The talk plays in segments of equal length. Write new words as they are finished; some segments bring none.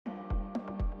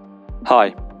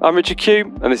Hi, I'm Richard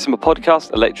Q, and this is my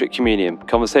podcast, Electric Communion,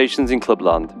 Conversations in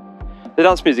Clubland. The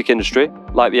dance music industry,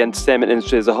 like the entertainment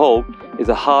industry as a whole, is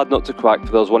a hard nut to crack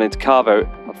for those wanting to carve out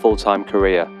a full-time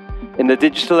career. In the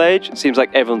digital age, it seems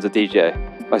like everyone's a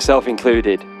DJ, myself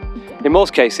included. In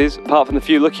most cases, apart from the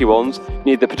few lucky ones, you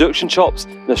need the production chops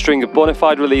and a string of bona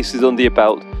fide releases under your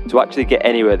belt to actually get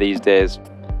anywhere these days.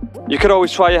 You could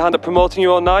always try your hand at promoting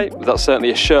your own night, but that's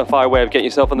certainly a surefire way of getting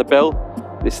yourself on the bill.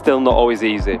 It's still not always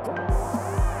easy.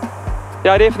 The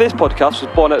idea for this podcast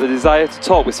was born out of the desire to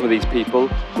talk with some of these people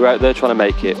who are out there trying to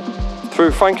make it.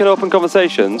 Through frank and open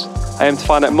conversations, I aim to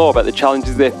find out more about the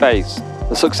challenges they face,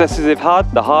 the successes they've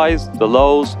had, the highs, the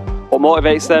lows, what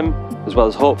motivates them, as well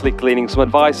as hopefully gleaning some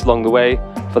advice along the way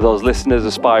for those listeners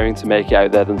aspiring to make it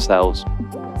out there themselves.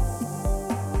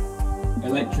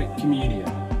 Electric Communion,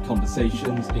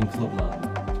 Conversations in Clubland.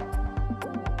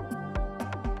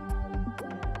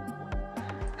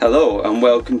 Hello and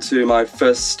welcome to my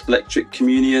first Electric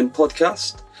Communion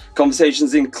podcast,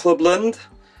 Conversations in Clubland.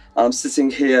 I'm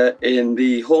sitting here in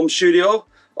the home studio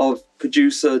of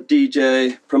producer,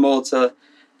 DJ, promoter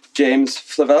James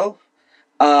Flavell,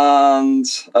 and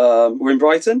we're in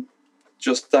Brighton,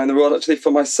 just down the road actually for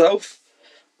myself.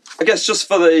 I guess just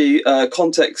for the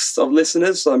context of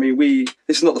listeners, I mean,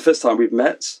 this is not the first time we've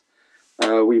met.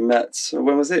 We met,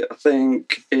 when was it? I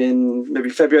think in maybe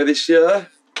February this year.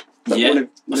 Yeah,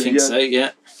 I think so,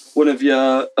 yeah. One of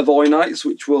your Avoy nights,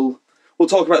 which we'll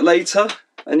talk about later.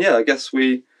 And yeah, I guess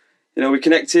we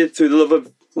connected through the love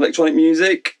of electronic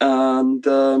music, and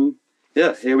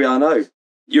here we are now.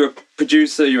 You're a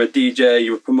producer, you're a DJ,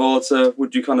 you're a promoter.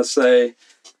 Would you kind of say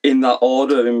in that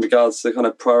order in regards to kind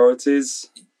of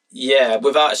priorities? Yeah,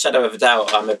 without a shadow of a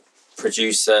doubt, I'm a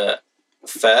producer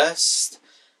first.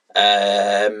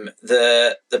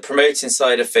 The promoting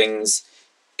side of things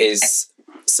is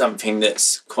something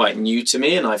that's quite new to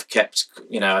me, and I've kept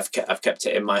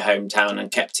it in my hometown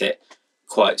and kept it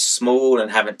quite small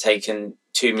and haven't taken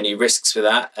too many risks with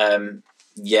that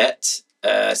yet.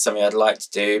 Something I'd like to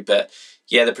do, but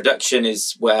yeah, the production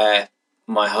is where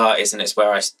my heart is, and it's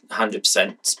where I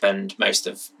 100% spend most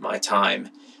of my time.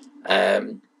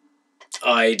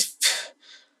 I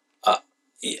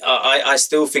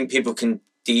still think people can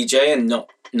DJ and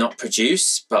not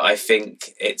produce, but I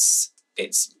think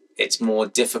it's more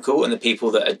difficult, and the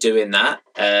people that are doing that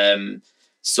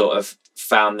sort of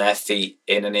found their feet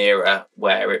in an era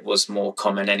where it was more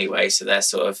common anyway. So they're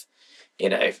sort of,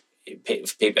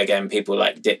 people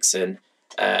like Dixon,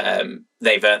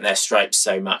 they've earned their stripes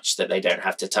so much that they don't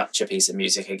have to touch a piece of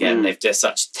music again. They're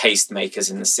such taste makers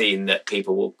in the scene that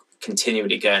people will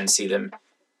continually go and see them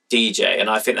DJ. And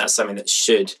I think that's something that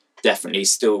should definitely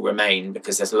still remain,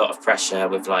 because there's a lot of pressure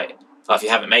with if you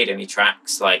haven't made any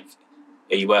tracks,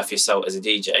 are you worth your salt as a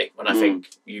DJ? When I think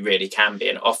you really can be.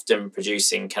 And often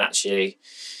producing can actually,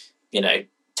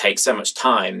 take so much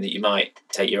time that you might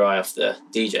take your eye off the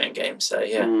DJing game. So,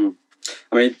 yeah.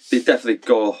 I mean, they definitely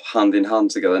go hand in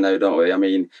hand together now, don't we? I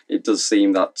mean, it does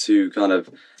seem that to kind of,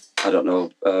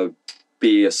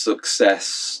 be a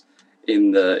success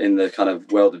in the kind of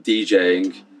world of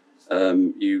DJing,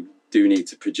 you do need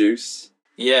to produce.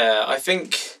 Yeah, I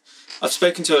think I've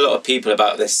spoken to a lot of people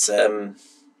about this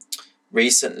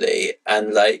recently,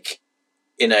 and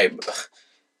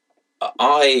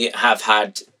I have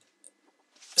had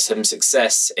some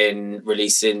success in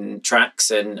releasing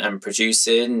tracks and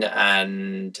producing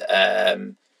and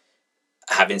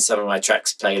having some of my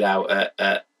tracks played out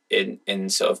in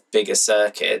sort of bigger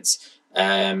circuits,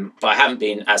 but I haven't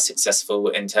been as successful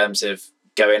in terms of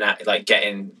going at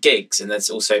getting gigs. And there's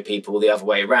also people the other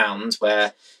way around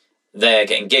where they're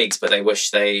getting gigs but they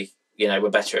wish they were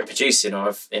better at producing, or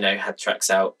have had tracks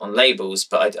out on labels.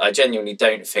 But I genuinely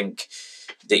don't think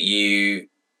that you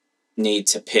need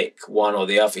to pick one or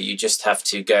the other. You just have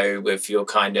to go with your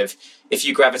kind of, if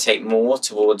you gravitate more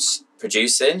towards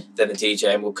producing, then the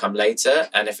DJing will come later.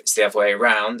 And if it's the other way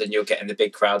around and you're getting the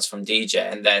big crowds from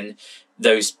DJing, then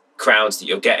those crowds that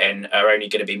you're getting are only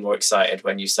going to be more excited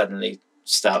when you suddenly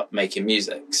start making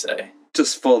music. So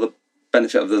just for the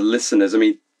benefit of the listeners, I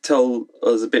mean, tell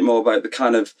us a bit more about the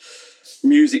kind of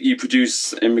music you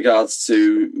produce in regards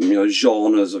to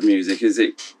genres of music. Is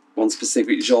it one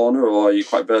specific genre, or are you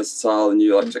quite versatile and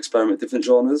you like to experiment with different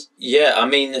genres? Yeah, I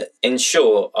mean, in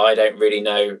short, I don't really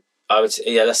know. Let's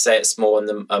say it's more on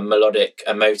the melodic,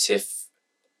 emotive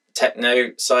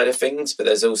techno side of things, but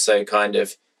there's also kind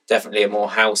of definitely a more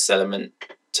house element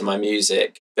to my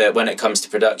music. But when it comes to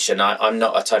production, I'm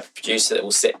not a type of producer that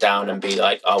will sit down and be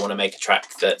like, I want to make a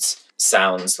track that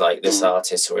sounds like this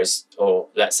artist, or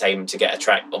let's aim to get a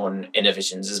track on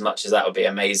Innovisions. As much as that would be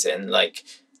amazing,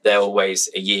 they're always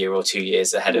a year or 2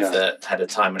 years ahead of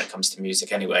time when it comes to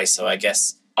music anyway. So I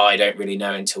guess I don't really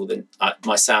know until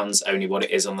my sound's only what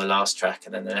it is on the last track,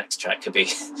 and then the next track could be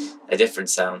a different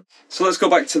sound. So let's go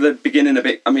back to the beginning a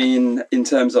bit. I mean, in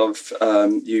terms of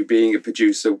you being a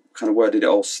producer, kind of where did it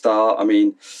all start? I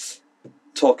mean,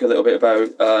 talk a little bit about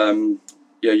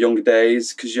your younger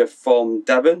days, because you're from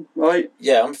Devon, right?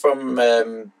 Yeah, I'm from,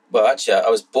 well, actually, I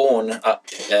was born up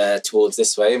towards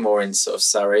this way, more in sort of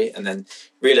Surrey, and then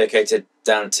relocated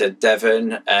down to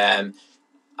Devon. And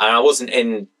I wasn't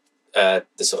in the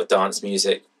sort of dance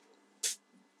music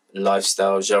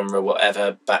lifestyle genre,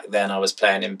 whatever. Back then I was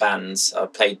playing in bands.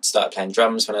 Started playing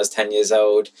drums when I was 10 years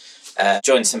old,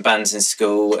 joined some bands in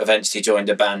school, eventually joined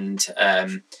a band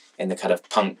in the kind of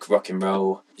punk rock and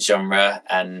roll genre,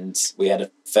 and we had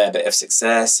a fair bit of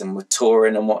success and were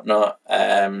touring and whatnot.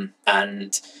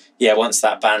 And yeah, once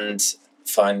that band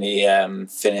finally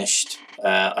finished,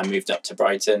 I moved up to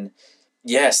Brighton.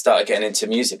 Yeah, started getting into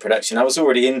music production. I was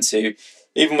already into,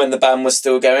 even when the band was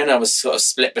still going, I was sort of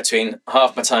split between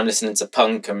half my time listening to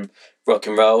punk and rock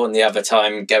and roll and the other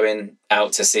time going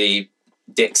out to see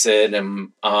Dixon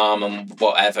and Arm and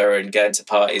whatever, and going to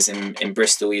parties in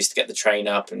Bristol. We used to get the train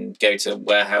up and go to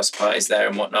warehouse parties there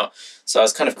and whatnot. So I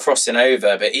was kind of crossing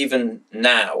over. But even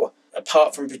now,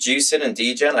 apart from producing and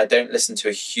DJing, I don't listen to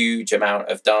a huge amount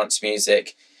of dance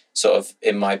music sort of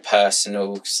in my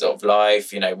personal sort of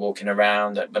life, walking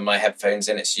around with my headphones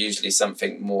in. It's usually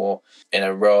something more in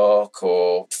a rock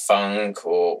or funk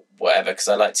or whatever, because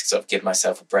I like to sort of give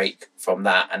myself a break from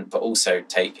that, but also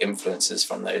take influences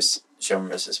from those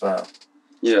genres as well.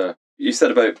 Yeah. You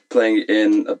said about playing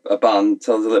in a band.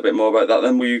 Tell us a little bit more about that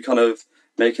then. Were you kind of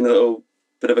making a little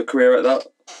bit of a career at that?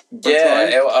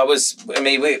 Yeah, I was. I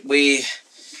mean,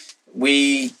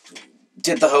 we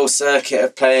did the whole circuit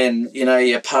of playing,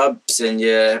 your pubs and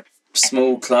your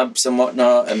small clubs and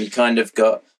whatnot, and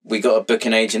we got a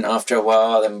booking agent after a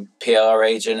while, and PR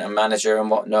agent and manager and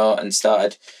whatnot, and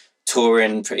started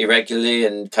touring pretty regularly.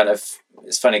 And kind of,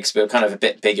 it's funny because we were kind of a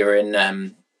bit bigger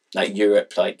in like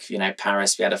Europe, like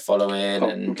Paris. We had a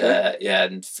following,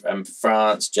 and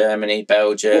France, Germany,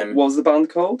 Belgium. What was the band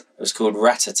called? It was called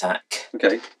Rat Attack.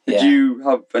 Okay. Did you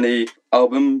have any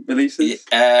album releases?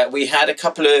 We had a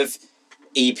couple of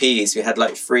EPs. We had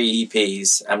like 3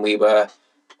 EPs, and we were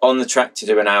on the track to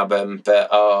do an album, but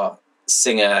our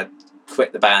singer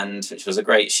quit the band, which was a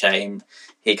great shame.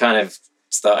 He kind of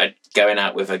started going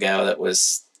out with a girl that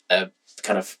was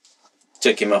kind of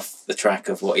took him off the track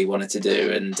of what he wanted to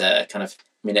do, and kind of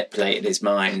manipulated his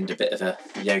mind, a bit of a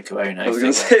Yoko Ono. I was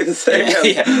going to say the same.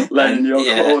 Yeah. Lennon,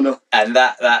 Yoko Ono. And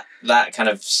that kind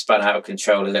of spun out of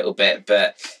control a little bit,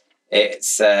 but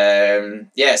it's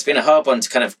it's been a hard one to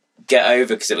kind of get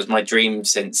over, because it was my dream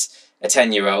since a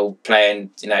 10-year-old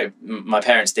playing. My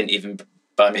parents didn't even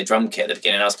buy me a drum kit at the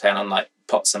beginning. I was playing on like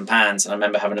pots and pans, and I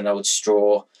remember having an old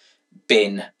straw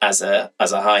bin as a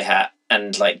hi-hat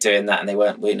and like doing that, and they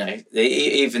weren't,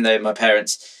 even though my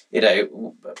parents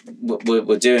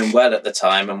were doing well at the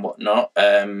time and whatnot,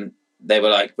 they were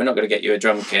like, we're not going to get you a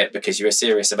drum kit because you were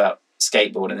serious about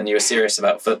skateboarding and you were serious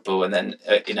about football, and then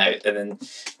and then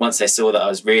once they saw that I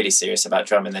was really serious about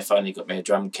drumming, they finally got me a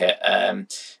drum kit.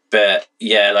 But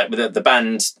yeah, like the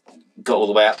band got all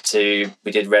the way up to,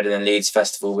 we did Reading and Leeds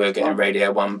Festival, we were getting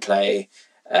Radio 1 play,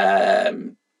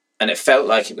 and it felt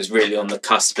like it was really on the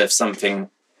cusp of something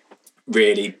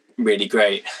really, really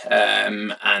great,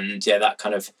 and yeah, that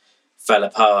kind of fell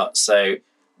apart. So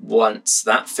once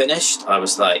that finished, I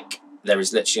was like, there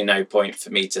was literally no point for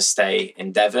me to stay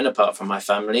in Devon apart from my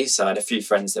family. So I had a few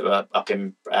friends that were up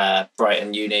in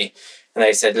Brighton Uni, and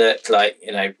they said, look, like,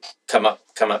 come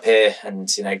up here, and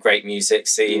great music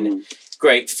scene,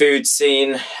 great food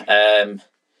scene,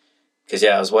 because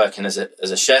I was working as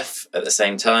a chef at the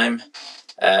same time.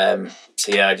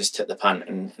 So yeah, I just took the punt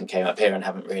and came up here and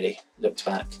haven't really looked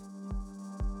back.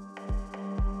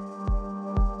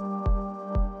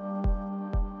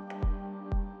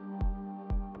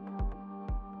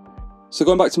 So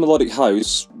going back to melodic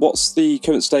house, what's the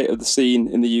current state of the scene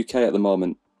in the UK at the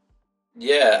moment?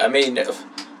 Yeah, I mean,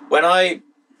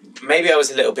 maybe I was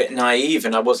a little bit naive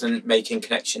and I wasn't making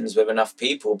connections with enough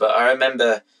people, but I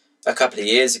remember a couple of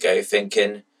years ago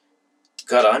thinking,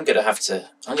 God, I'm gonna have to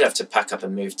pack up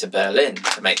and move to Berlin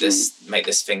to make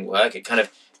this thing work.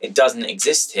 It doesn't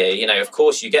exist here. Of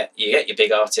course you get your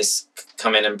big artists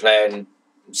come in and play in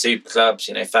super clubs,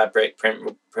 Fabric,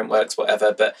 Printworks,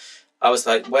 whatever, but I was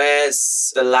like,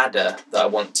 where's the ladder that I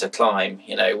want to climb?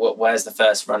 Where's the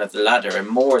first run of the ladder? And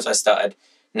more as I started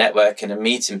networking and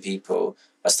meeting people,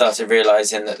 I started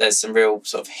realising that there's some real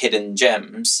sort of hidden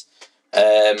gems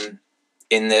in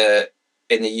the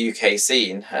in the UK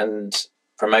scene, and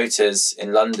promoters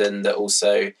in London that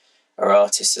also are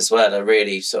artists as well are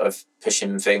really sort of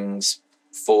pushing things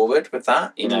forward with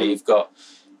that. You know, you've got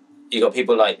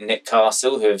people like Nick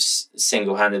Castle who have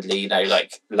single-handedly, you know,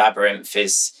 like Labyrinth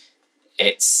is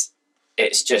it's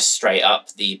just straight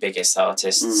up the biggest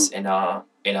artists in our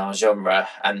genre,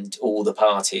 and all the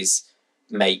parties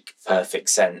make perfect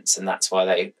sense, and that's why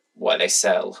they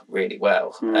sell really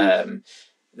well.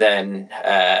 Then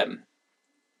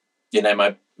you know,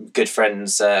 my good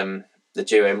friends, the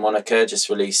duo Monica, just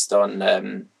released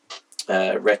on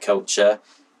Red Culture,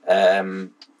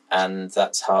 and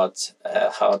that's Hard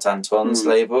Antoine's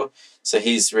label. So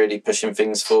he's really pushing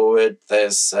things forward.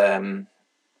 There's and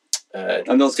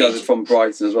those guys are from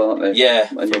Brighton as well, aren't they? Yeah,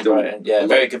 from Brighton. Yeah,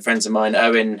 very good friends of mine.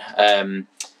 Owen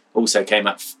also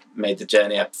made the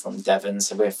journey up from Devon,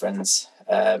 so we're friends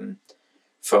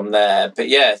from there. But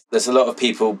yeah, there's a lot of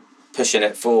people pushing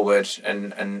it forward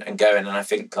and going, and I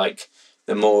think like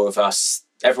the more of us,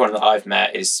 everyone that I've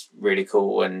met is really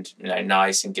cool and, you know,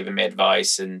 nice and giving me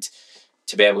advice, and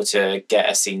to be able to get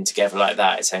a scene together like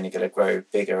that, it's only going to grow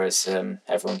bigger as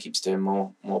everyone keeps doing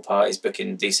more parties,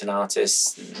 booking decent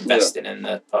artists, and investing in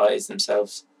the parties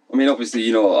themselves. I mean, obviously,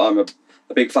 you know, I'm a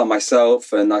big fan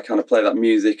myself, and I kind of play that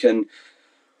music, and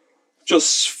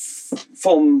just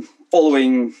from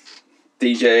following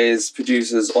DJs,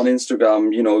 producers on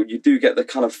Instagram, you know, you do get the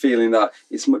kind of feeling that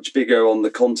it's much bigger on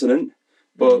the continent,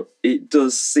 but it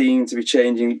does seem to be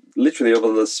changing literally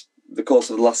over the course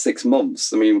of the last 6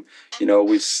 months. I mean, you know,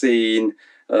 we've seen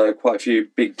quite a few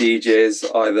big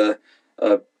DJs either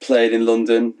played in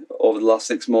London over the last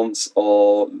 6 months,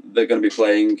 or they're going to be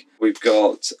playing. We've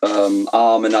got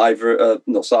Arm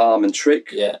and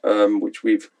Trick, which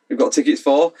we've got tickets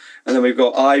for, and then we've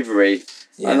got Ivory,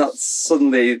 and that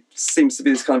suddenly seems to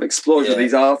be this kind of explosion of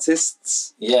these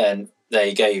artists. Yeah, and there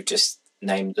you go. You've just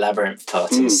named Labyrinth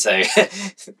parties, so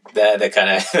they're the kind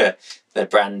of the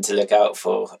brand to look out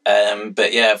for.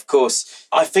 But yeah, of course,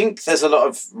 I think there's a lot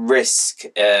of risk.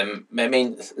 I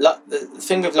mean, the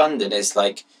thing with London is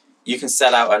like you can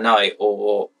sell out a night,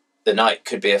 or the night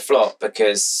could be a flop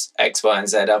because X, Y, and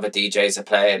Z other DJs are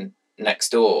playing next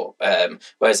door.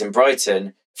 Whereas in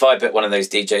Brighton, if I put one of those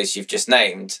DJs you've just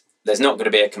named, there's not going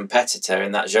to be a competitor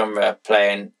in that genre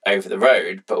playing over the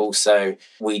road, but also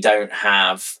we don't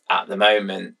have at the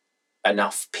moment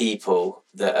enough people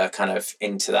that are kind of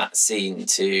into that scene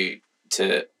to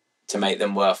make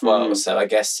them worthwhile. So I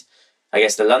guess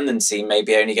the London scene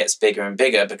maybe only gets bigger and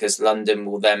bigger because London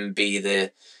will then be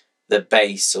the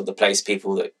base or the place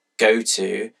people that go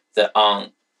to that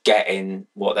aren't getting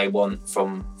what they want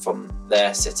from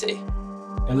their city.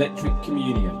 Electric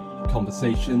Communion.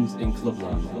 Conversations in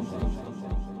Clubland.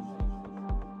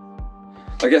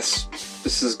 I guess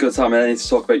this is a good time to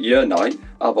talk about your night,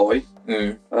 Our Boy.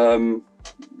 How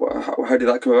did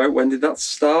that come about? When did that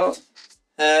start?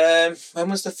 When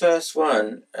was the first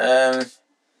one? Well,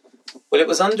 it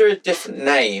was under a different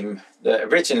name. That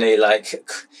originally, like,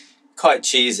 quite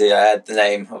cheesy. I had the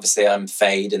name, obviously I'm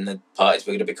Faide, and the parties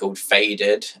were going to be called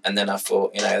Faded, and then I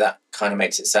thought, you know, that kind of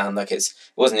makes it sound like it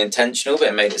wasn't intentional, but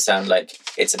it made it sound like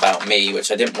it's about me,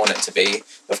 which I didn't want it to be.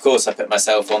 Of course, I put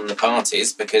myself on the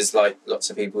parties because, like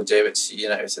lots of people do, it's, you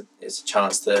know, it's a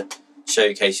chance to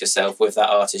showcase yourself with that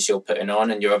artist you're putting on,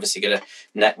 and you're obviously going to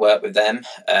network with them.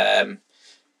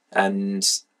 And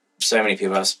so many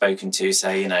people I've spoken to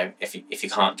say, you know, if you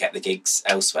can't get the gigs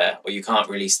elsewhere, or you can't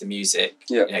release the music,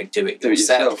 you know, do it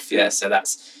yourself. Yeah, so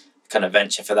that's kind of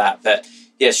venture for that. But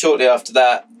yeah, shortly after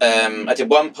that, I did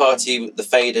one party, the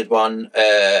Faded one,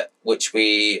 which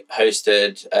we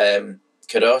hosted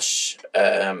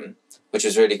Kadosh, which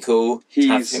was really cool.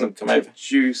 He's a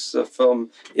producer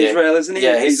from Israel, isn't he?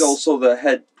 Yeah, he's also the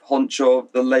head honcho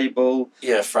of the label.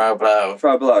 Yeah, Frau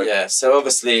Blau. Yeah, so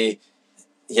obviously,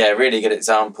 really good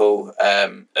example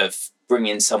of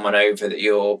bringing someone over that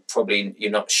you're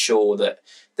not sure that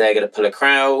they're going to pull a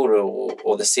crowd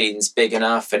or the scene's big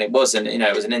enough. And it wasn't, you know,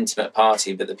 it was an intimate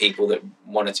party, but the people that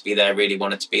wanted to be there really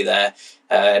wanted to be there.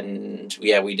 And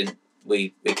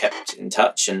we kept in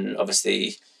touch, and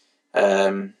obviously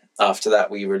after that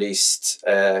we released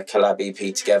a collab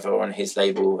EP together on his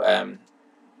label,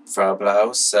 Frau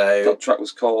Blau. So that track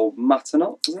was called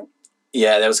Matanot, wasn't it?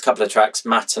 Yeah, there was a couple of tracks,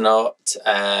 Matanot,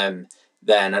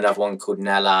 then another one called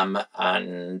Nelam,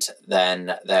 and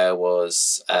then there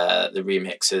was the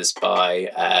remixes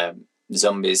by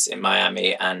Zombies in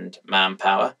Miami and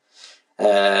Manpower.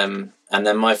 And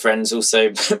then my friends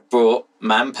also brought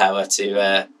Manpower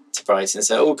to Brighton,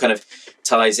 so it all kind of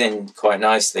ties in quite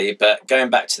nicely. But going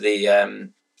back to the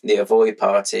Avoy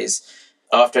parties,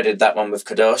 after I did that one with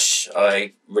Kadosh,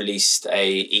 I released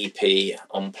a EP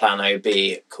on Plano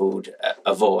B called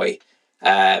Avoy.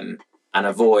 And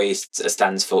Avoy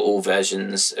stands for All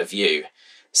Versions of You.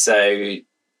 So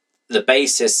the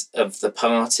basis of the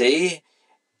party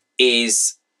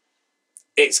is,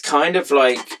 it's kind of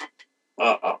like,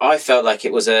 I felt like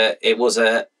it was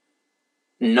a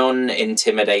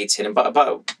non-intimidating, but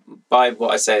by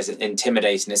what I say is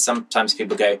intimidating is sometimes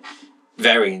people go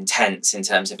very intense in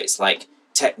terms of it's like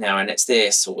techno and it's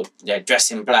this, or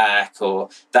dress in black, or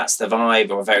that's the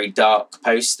vibe, or a very dark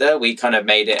poster. We kind of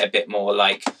made it a bit more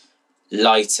like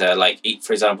lighter, like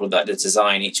for example, that the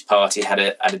design, each party had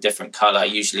a different colour,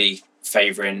 usually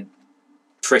favouring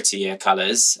prettier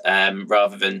colours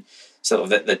rather than sort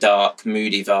of the dark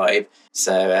moody vibe.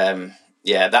 So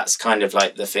yeah, that's kind of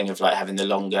like the thing of like having the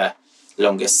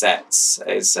longer sets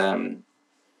is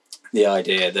the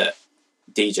idea that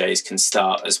DJs can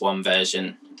start as one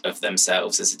version of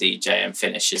themselves as a DJ and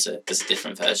finish as a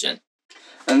different version.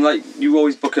 And like, you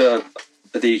always book a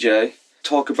DJ.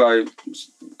 Talk about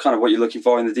kind of what you're looking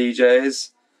for in the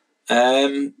DJs.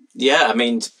 Yeah, I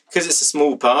mean, because it's a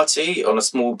small party on a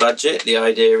small budget, the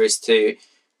idea is to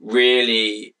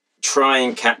really try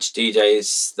and catch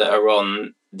DJs that are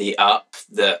on the up,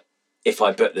 that if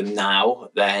I book them now,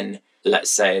 then let's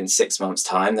say in 6 months'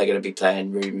 time, they're going to be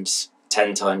playing rooms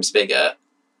 10 times bigger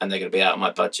and they're going to be out of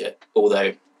my budget.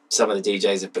 Although some of the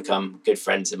DJs have become good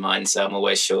friends of mine, so I'm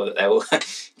always sure that they will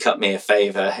cut me a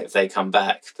favour if they come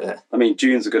back. But I mean,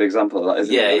 June's a good example of that,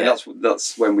 isn't it? I mean,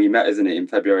 that's when we met, isn't it? In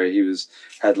February, he was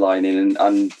headlining,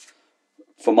 and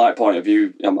from my point of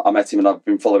view, I met him and I've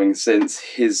been following since.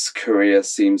 His career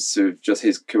seems to have just,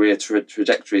 his career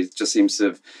trajectory just seems to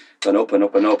have gone up and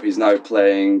up and up. He's now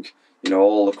playing,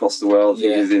 all across the world.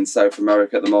 Yeah. He's in South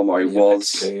America at the moment, or he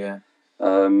was. Mexico, yeah.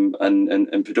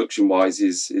 And production wise,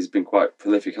 he's been quite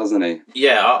prolific, hasn't he?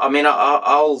 Yeah, I mean,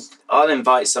 I'll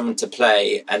invite someone to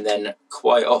play, and then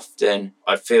quite often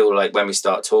I feel like when we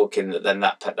start talking, that then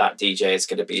that DJ is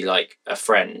going to be like a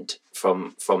friend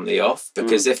from the off,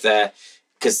 because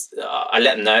because I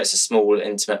let them know it's a small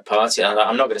intimate party, and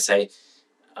I'm not going to say,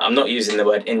 I'm not using the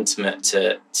word intimate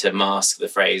to mask the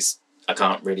phrase I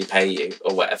can't really pay you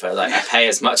or whatever. Like, I pay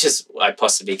as much as I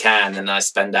possibly can, and I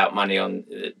spend out money on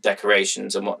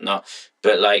decorations and whatnot.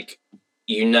 But like,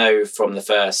 from the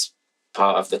first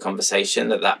part of the conversation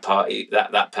that party,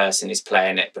 that person is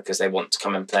playing it because they want to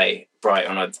come and play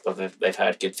Brighton, or they've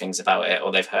heard good things about it,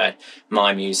 or they've heard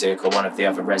my music or one of the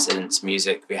other residents'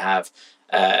 music we have.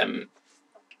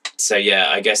 So yeah,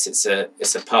 I guess it's a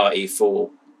party for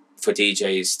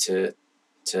DJs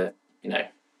to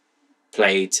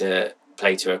play to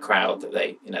a crowd that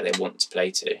they want to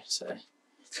play to.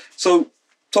 So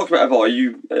talk about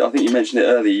Avoy. I think you mentioned it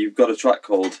earlier. You've got a track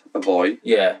called Avoy.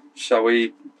 Yeah. Shall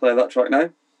we play that track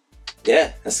now?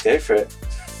 Yeah, let's go for it.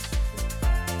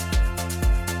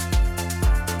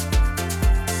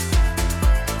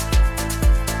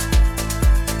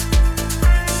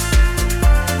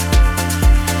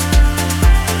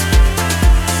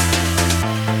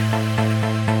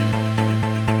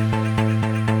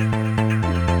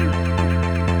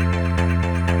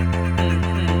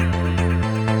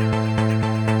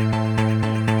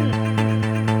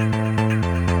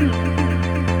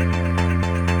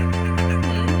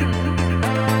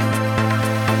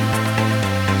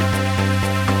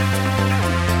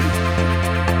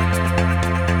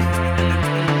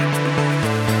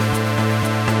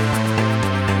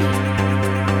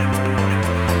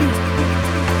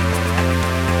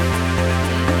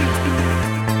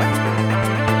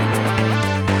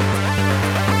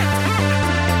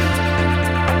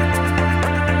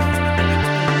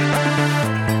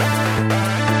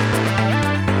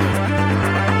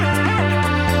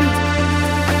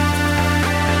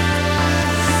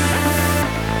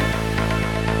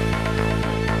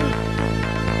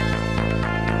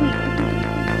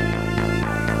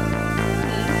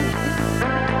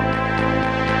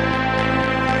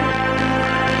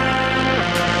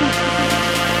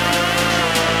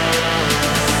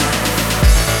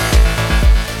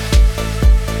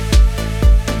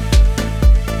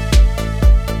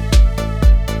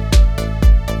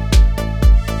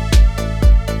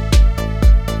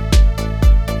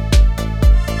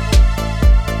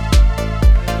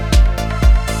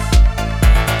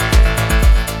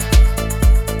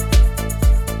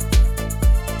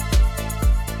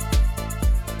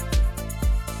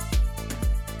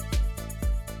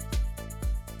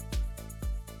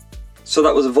 So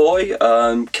that was Avoy,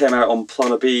 came out on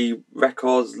Plano B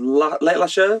Records late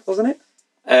last year, wasn't it?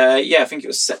 Yeah, I think it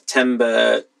was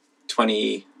September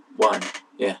 21,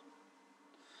 yeah.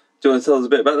 Do you want to tell us a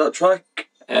bit about that track?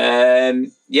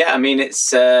 Yeah, I mean,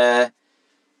 it's. I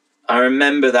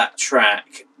remember that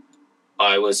track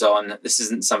I was on. This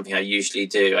isn't something I usually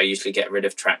do. I usually get rid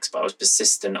of tracks, but I was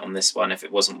persistent on this one. If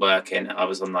it wasn't working, I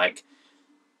was on like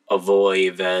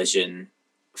Avoy version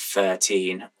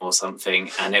 13 or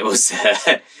something, and it was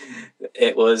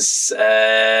it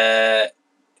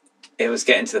was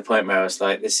getting to the point where I was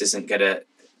like, this isn't gonna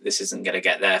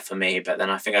get there for me. But then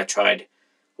I think I tried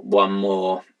one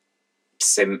more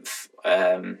synth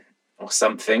or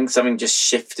something just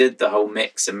shifted the whole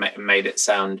mix and made it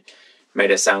sound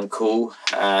cool,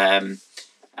 and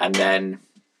then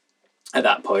at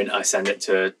that point I sent it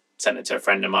to a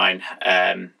friend of mine,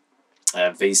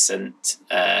 Vicent,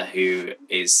 who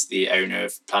is the owner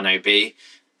of Plano B,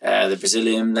 the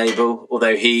Brazilian label,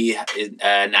 although he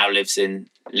now lives in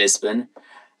Lisbon.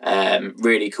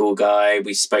 Really cool guy.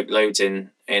 We spoke loads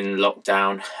in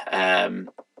lockdown,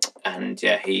 and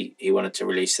yeah, he wanted to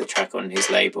release the track on his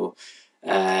label,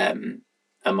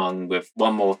 among with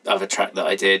one more other track that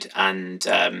I did, and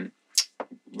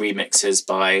remixes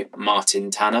by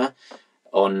Martin Tanner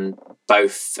on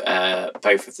both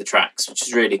of the tracks, which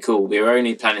is really cool. We were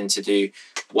only planning to do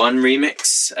one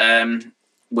remix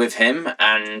with him,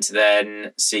 and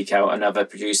then seek out another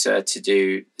producer to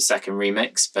do the second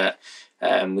remix. But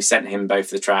we sent him both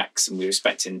the tracks, and we were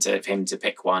expecting him to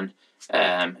pick one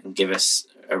and give us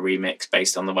a remix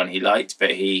based on the one he liked.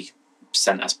 But he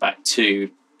sent us back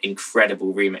two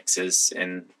incredible remixes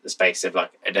in the space of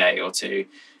like a day or two,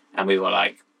 and we were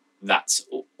like, that's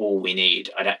all we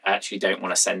need. I actually don't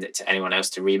want to send it to anyone else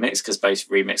to remix, because both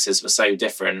remixes were so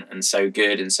different and so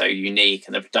good and so unique,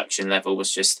 and the production level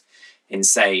was just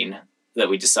insane, that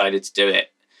we decided to do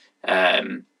it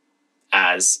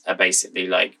as a basically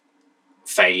like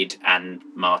Faide and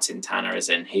Martin Tanner, as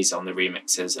in he's on the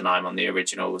remixes and I'm on the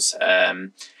originals,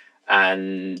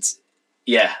 and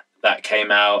yeah, that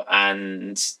came out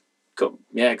and got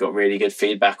really good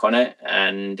feedback on it,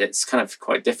 and it's kind of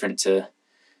quite different to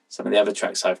some of the other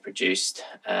tracks I've produced.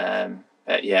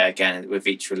 But yeah, again, with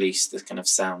each release, the kind of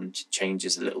sound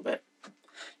changes a little bit.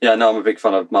 Yeah, no, I'm a big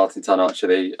fan of Martin Tanner,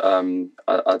 actually.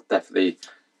 I definitely,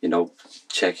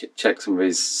 check some of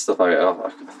his stuff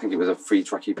out. I think it was a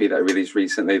 3-track EP that I released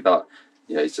recently that,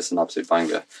 it's just an absolute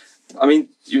banger. I mean,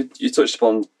 you touched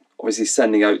upon, obviously,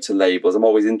 sending out to labels. I'm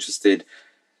always interested,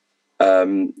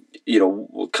 kind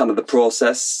of the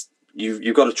process.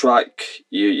 You've got a track,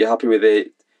 you're happy with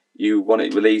it, you want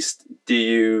it released. Do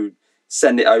you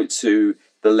send it out to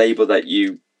the label that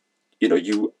you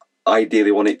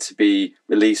ideally want it to be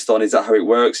released on? Is that how it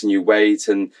works? And you wait,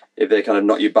 and if they kind of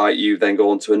knock you bite, you then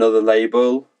go on to another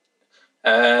label?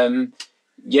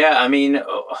 Yeah, I mean,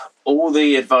 all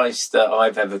the advice that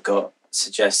I've ever got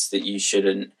suggests that you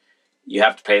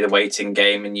have to play the waiting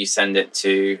game, and you send it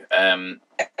to the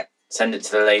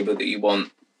label that you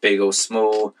want, big or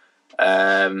small,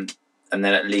 and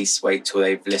then at least wait till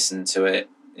they've listened to it.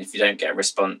 If you don't get a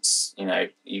response,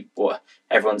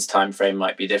 everyone's time frame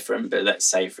might be different, but let's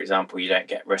say, for example, you don't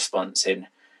get a response in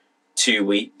 2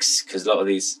 weeks, because a lot of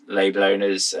these label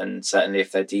owners, and certainly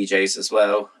if they're DJs as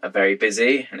well, are very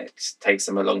busy, and it takes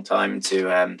them a long time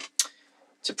to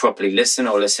properly listen,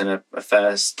 or listen a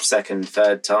first, second,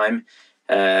 third time,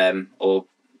 or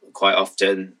quite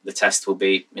often the test will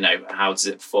be, how does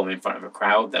it perform in front of a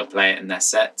crowd? They'll play it in their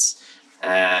sets.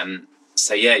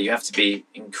 So yeah, you have to be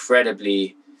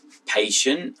incredibly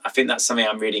patient. I think that's something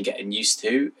I'm really getting used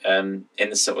to. In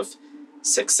the sort of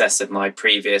success of my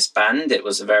previous band, it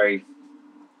was a very,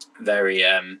 very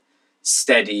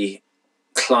steady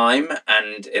climb,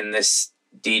 and in this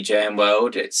DJing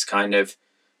world, it's kind of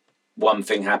one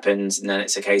thing happens, and then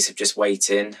it's a case of just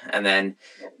waiting, and then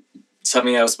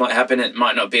something else might happen. It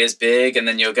might not be as big, and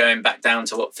then you're going back down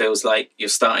to what feels like you're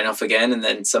starting off again, and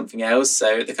then something else.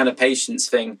 So the kind of patience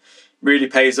thing really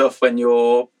pays off when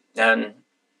you're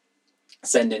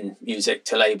sending music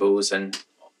to labels, and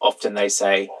often they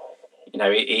say,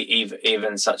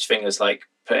 even such things like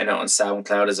putting it on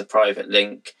SoundCloud as a private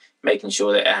link, making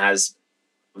sure that it has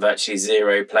virtually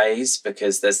 0 plays,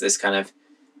 because there's this kind of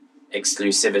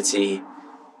exclusivity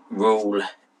rule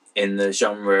in the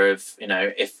genre of,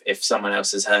 if someone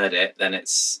else has heard it, then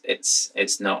it's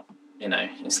not,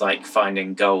 it's like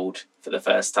finding gold for the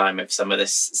first time with some of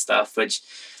this stuff, which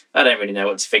I don't really know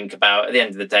what to think about. At the end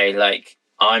of the day, like,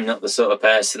 I'm not the sort of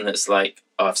person that's like,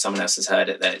 oh, if someone else has heard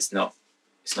it, then it's not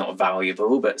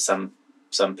valuable. But some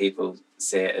people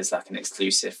see it as like an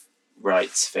exclusive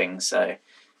rights thing. So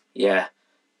yeah,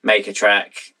 make a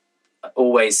track,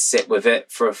 always sit with it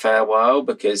for a fair while,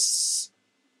 because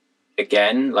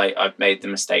again, like, I've made the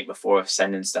mistake before of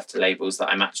sending stuff to labels that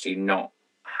I'm actually not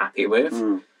happy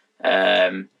with.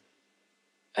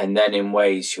 and then in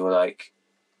ways you're like,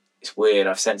 it's weird.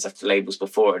 I've sent stuff to labels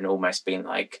before and almost been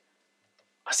like,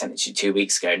 I sent it to you 2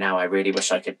 weeks ago. Now I really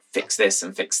wish I could fix this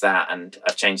and fix that, and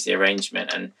I've changed the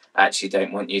arrangement, and I actually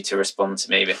don't want you to respond to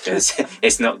me because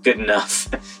it's not good enough.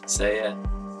 So yeah.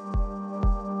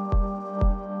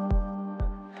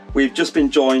 We've just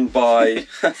been joined by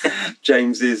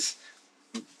James's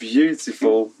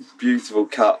beautiful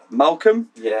cat, Malcolm.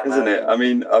 Yeah, isn't it? I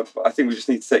mean, I think we just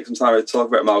need to take some time to talk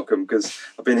about Malcolm, because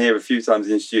I've been here a few times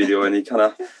in the studio and he kind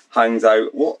of hangs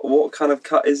out. What kind of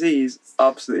cat is he? He's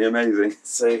absolutely amazing.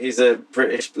 So he's a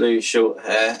British blue short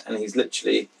hair, and he's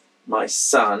literally my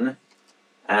son,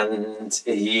 and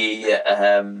he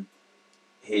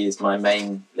is my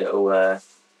main little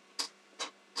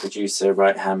producer,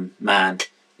 right hand man.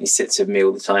 He sits with me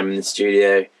all the time in the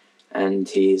studio, and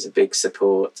he's a big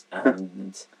support.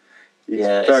 And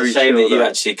yeah, it's a shame that you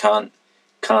actually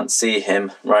can't see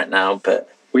him right now, but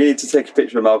we need to take a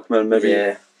picture of Malcolm and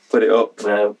maybe put it up.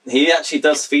 Well, he actually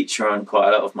does feature on quite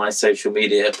a lot of my social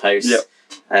media posts. Yep.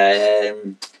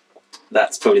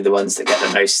 That's probably the ones that get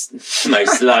the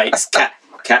most likes.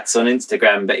 Cats on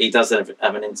Instagram, but he does have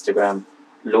an Instagram,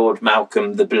 Lord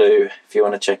Malcolm the Blue, if you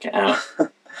want to check it out.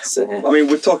 So, yeah. I mean,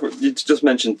 you just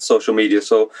mentioned social media,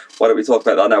 so why don't we talk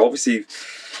about that now? Obviously,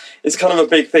 it's kind of a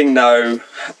big thing now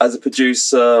as a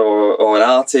producer or an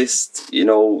artist. You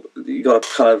know, you got to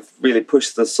kind of really push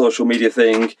the social media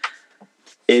thing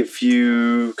if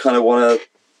you kind of want to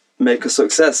make a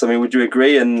success. I mean, would you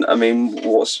agree? And I mean,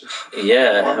 what's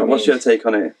your take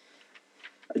on it?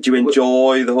 Do you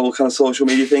enjoy the whole kind of social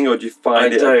media thing, or do you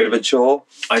find it a bit of a chore?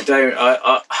 I don't.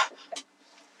 I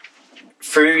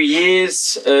through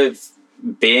years of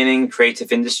being in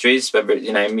creative industries, whether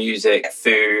music,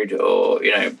 food, or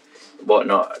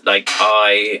whatnot, like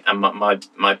I and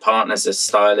my partner's a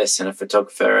stylist and a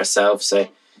photographer herself, so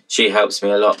she helps me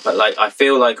a lot. But like I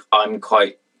feel like I'm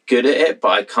quite good at it, but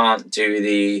I can't do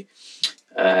the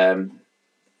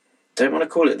don't want to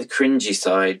call it the cringy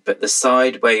side, but the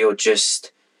side where you're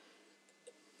just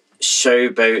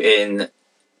showboating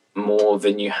more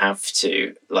than you have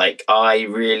to. Like I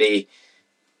really,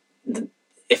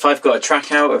 if I've got a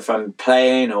track out, or if I'm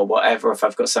playing or whatever, if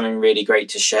I've got something really great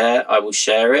to share, I will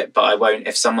share it, but I won't.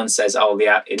 If someone says, oh, the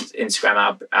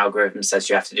Instagram algorithm says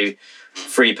you have to do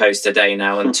 3 posts a day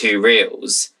now and 2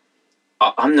 reels,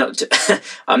 I'm not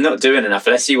I'm not doing enough,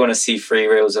 unless you want to see 3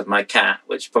 reels of my cat,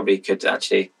 which probably could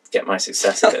actually get my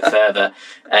success a bit further.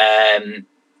 I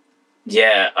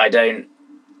don't.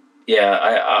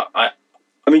 I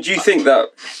mean, do you think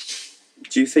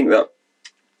that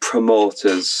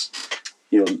promoters,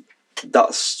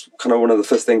 that's kind of one of the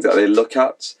first things that they look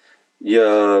at,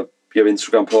 your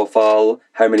Instagram profile,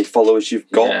 how many followers you've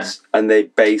got, and they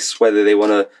base whether they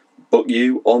want to book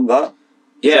you on that?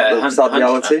 Is that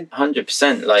reality?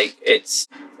 100%. Like, it's,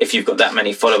 if you've got that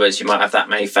many followers, you might have that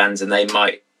many fans, and they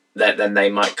might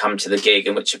come to the gig.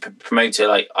 In which a promoter,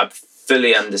 like, I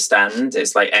fully understand.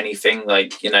 It's like anything,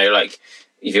 like, like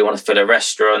if you want to fill a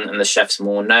restaurant and the chef's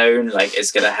more known, like,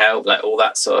 it's going to help, like, all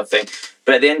that sort of thing.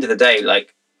 But at the end of the day,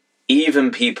 like,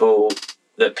 even people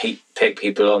that pick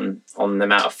people on the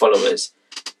amount of followers,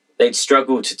 they'd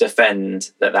struggle to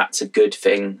defend that that's a good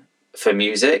thing for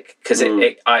music, because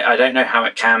I don't know how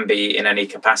it can be in any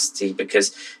capacity,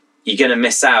 because you're going to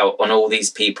miss out on all these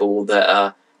people that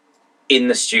are in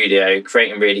the studio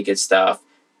creating really good stuff.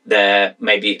 They're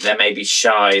maybe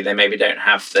shy, they maybe don't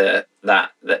have the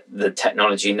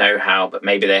technology know-how, but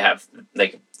maybe they have,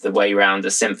 like, the way around the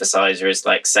synthesizer is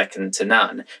like second to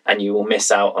none, and you will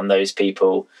miss out on those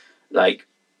people like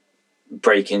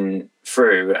breaking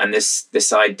through. And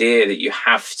this idea that you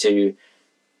have to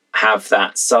have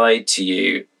that side to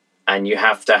you, and you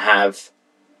have to have,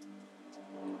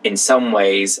 in some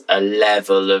ways, a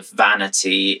level of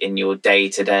vanity in your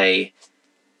day-to-day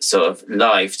sort of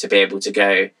life to be able to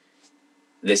go,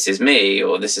 this is me,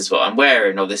 or this is what I'm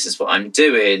wearing, or this is what I'm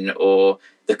doing, or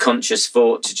the conscious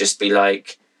thought to just be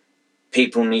like,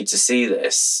 people need to see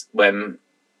this, when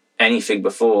anything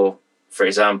before, for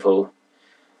example,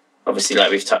 obviously, like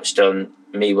we've touched on,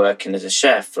 me working as a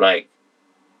chef, like,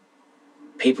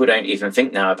 people don't even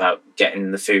think now about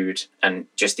getting the food and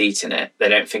just eating it. They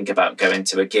don't think about going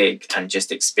to a gig and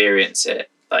just experience it.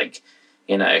 Like,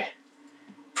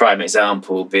 prime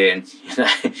example being,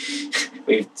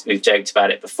 we've joked about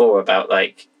it before about,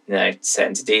 like,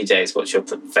 saying to DJs, what's your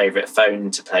favourite phone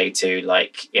to play to?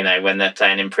 Like, when they're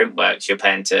playing in Printworks, you're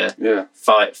playing to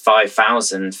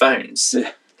 5,000 phones.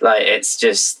 Yeah. Like, it's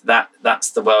just that's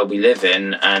the world we live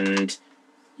in, and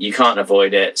you can't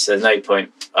avoid it. So there's no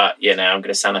point, I'm going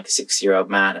to sound like a 6-year-old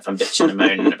man if I'm bitching and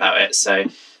moaning about it. So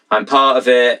I'm part of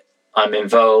it. I'm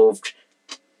involved.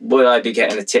 Will I be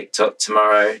getting a TikTok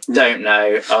tomorrow? Don't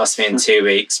know. Ask me in 2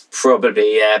 weeks.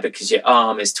 Probably, yeah, because your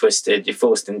arm is twisted, you're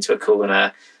forced into a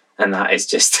corner, and that is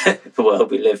just the world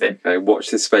we live in. Okay,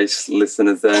 watch this space,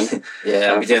 listeners, then.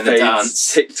 Yeah, I'll be doing the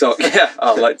dance. TikTok, yeah,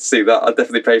 I'd like to see that. I'd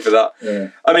definitely pay for that. Yeah.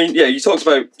 I mean, yeah, you talked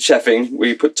about chefing.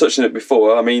 We touched on it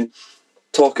before. I mean,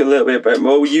 talk a little bit about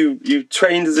more. Were you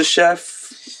trained as a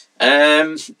chef?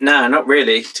 No, not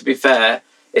really. To be fair,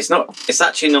 it's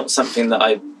actually not something that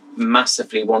I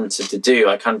massively wanted to do.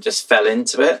 I kind of just fell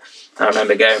into it. I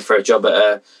remember going for a job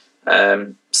at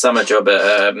a summer job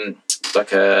at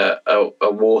like a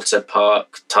water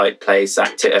park type place,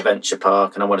 adventure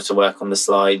park, and I wanted to work on the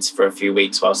slides for a few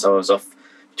weeks whilst I was off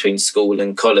between school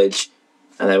and college.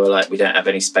 And they were like, we don't have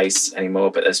any space anymore,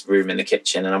 but there's room in the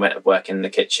kitchen. And I went to work in the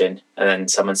kitchen. And then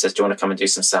someone says, do you want to come and do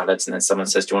some salads? And then someone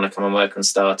says, do you want to come and work on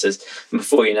starters? And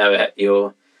before you know it,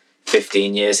 you're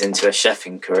 15 years into a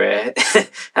chefing career.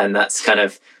 And that's kind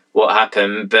of what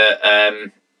happened. But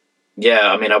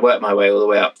yeah, I mean, I worked my way all the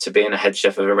way up to being a head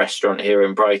chef of a restaurant here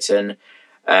in Brighton.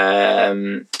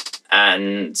 And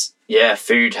yeah,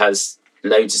 food has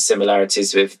loads of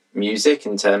similarities with music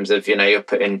in terms of, you know,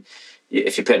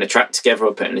 if you're putting a track together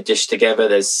or putting a dish together,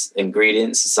 there's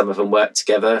ingredients. Some of them work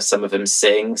together. Some of them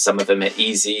sing. Some of them are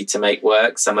easy to make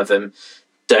work. Some of them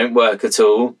don't work at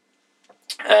all.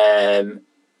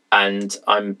 And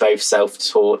I'm both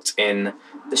self-taught in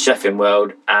the chefing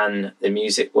world and the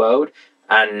music world.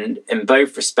 And in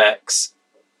both respects,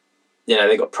 you know,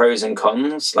 they got pros and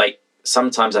cons. Like,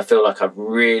 sometimes I feel like I've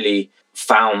really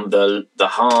found the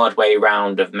hard way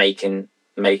round of making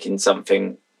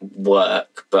something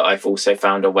work, but I've also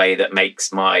found a way that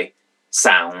makes my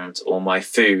sound or my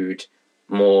food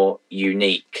more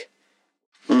unique.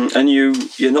 And you're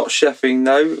not chefing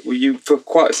now. Were you, for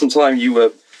quite some time, you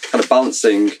were kind of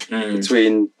balancing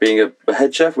between being a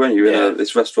head chef, weren't you, in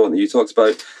this restaurant that you talked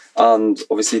about, and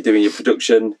obviously doing your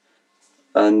production,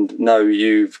 and now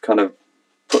you've kind of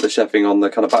put the chefing on the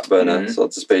kind of back burner, so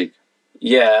to speak.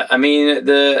 Yeah, I mean,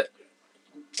 the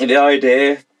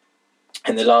idea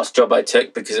in the last job I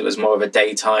took, because it was more of a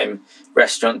daytime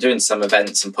restaurant, doing some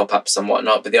events and pop-ups and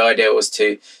whatnot, but the idea was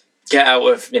to get out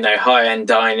of, you know, high-end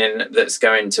dining that's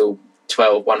going till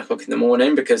 1 o'clock in the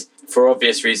morning, because for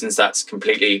obvious reasons that's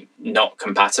completely not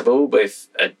compatible with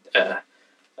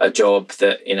a job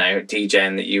that, you know,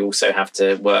 DJing, that you also have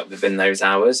to work within those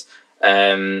hours.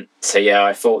 So yeah,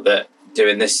 I thought that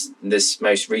doing this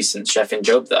most recent chefing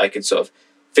job, that I could sort of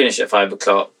finish at 5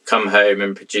 o'clock, come home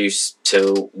and produce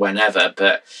till whenever.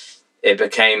 But it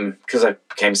became, because I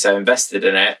became so invested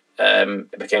in it,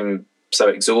 it became so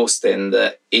exhausting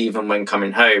that even when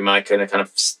coming home, I kind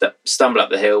of stumble up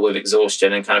the hill with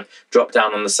exhaustion and kind of drop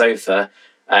down on the sofa.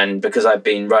 And because I've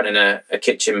been running a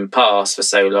kitchen pass for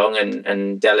so long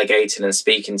and delegating and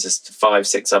speaking to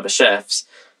 5-6 other chefs,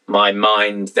 my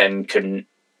mind then couldn't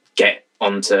get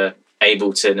onto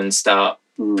Ableton and start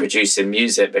producing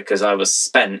music, because I was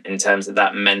spent in terms of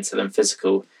that mental and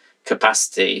physical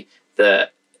capacity.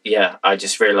 That, yeah, I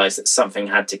just realised that something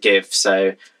had to give.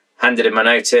 So handed in my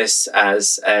notice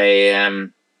as a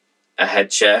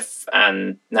head chef,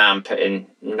 and now I'm putting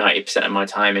 90% of my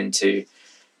time into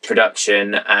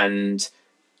production and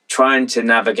trying to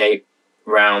navigate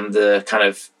around the kind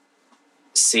of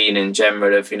scene in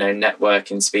general of, you know,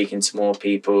 networking, speaking to more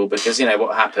people, because, you know,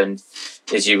 what happened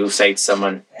is you will say to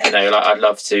someone, you know, like, I'd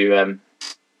love to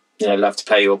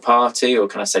play your party, or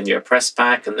can I send you a press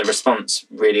pack? And the response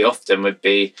really often would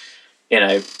be, you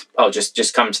know, oh,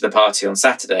 just come to the party on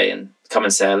Saturday and come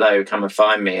and say hello, come and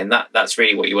find me. And that's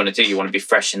really what you want to do. You want to be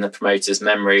fresh in the promoter's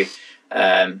memory.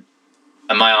 And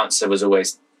my answer was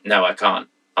always, no, I can't.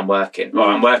 I'm working. Or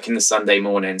I'm working the Sunday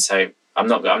morning, so I'm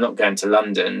not going to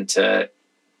London to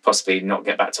possibly not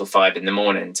get back till 5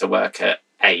 a.m. to work at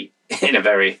 8 in a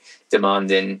very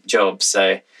demanding job.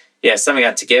 So yeah, something I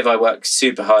had to give. I worked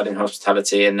super hard in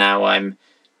hospitality, and now I'm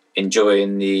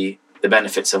enjoying the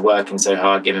benefits of working so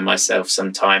hard, giving myself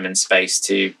some time and space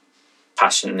to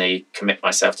passionately commit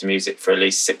myself to music for at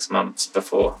least 6 months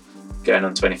before going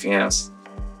on to anything else.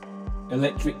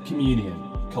 Electric Communion,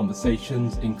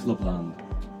 Conversations in Clubland.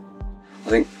 I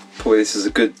think probably this is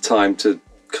a good time to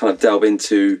kind of delve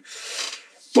into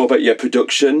more about your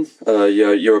production,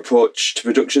 your approach to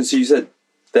production. So you said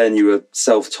then you were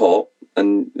self-taught,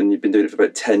 and you've been doing it for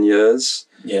about 10 years.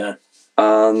 Yeah.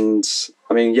 And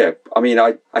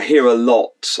I hear a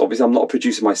lot. Obviously, I'm not a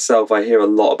producer myself. I hear a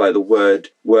lot about the word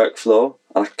workflow,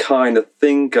 and I kind of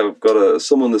think I've got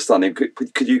some understanding.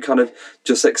 Could you kind of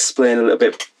just explain a little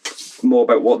bit more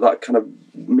about what that kind of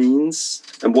means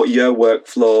and what your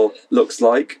workflow looks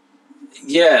like?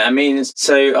 Yeah, I mean,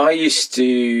 so I used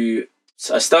to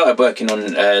So I started working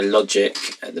on Logic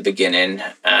at the beginning,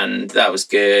 and that was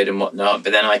good and whatnot.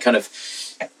 But then I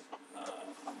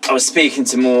was speaking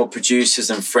to more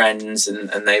producers and friends,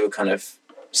 and they were kind of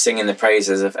singing the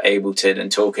praises of Ableton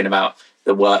and talking about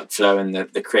the workflow and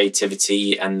the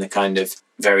creativity and the kind of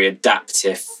very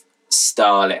adaptive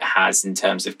style it has in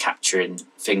terms of capturing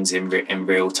things in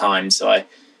real time. So I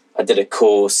did a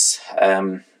course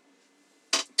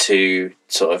to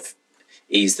sort of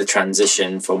ease the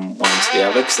transition from one to the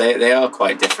other, because they are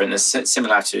quite different. There's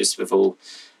similarities with all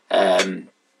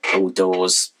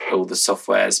DAWs, all the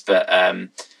softwares, but I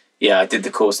did the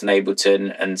course on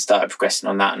Ableton and started progressing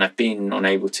on that, and I've been on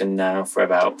Ableton now for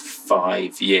about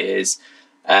 5 years.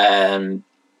 So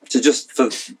just for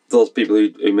those people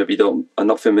who maybe are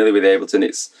not familiar with Ableton,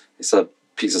 it's a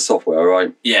piece of software,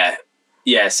 right? Yeah.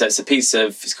 So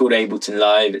it's called Ableton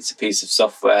Live. It's a piece of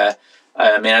software.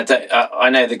 I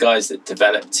know the guys that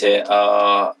developed it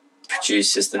are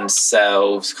producers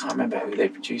themselves. Can't remember who they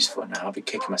produce for now. I'll be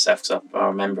kicking myself because I'll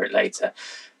remember it later.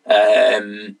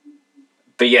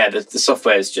 But yeah, the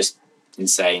software is just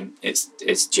insane.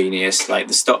 It's genius. Like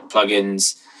the stock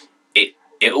plugins, it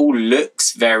all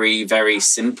looks very, very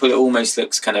simple. It almost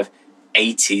looks kind of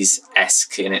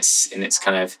 80s-esque in its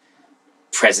kind of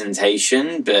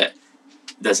presentation, but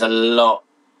there's a lot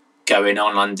going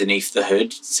on underneath the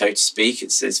hood, so to speak.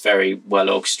 It's very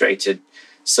well orchestrated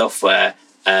software,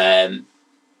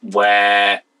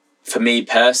 where for me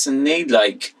personally,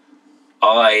 like,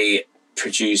 I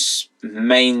produce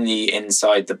mainly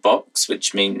inside the box,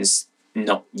 which means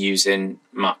not using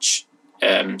much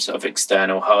sort of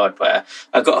external hardware.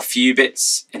 I've got a few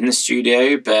bits in the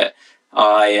studio, but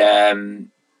the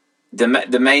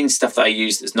main stuff that I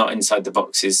use that's not inside the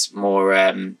box is more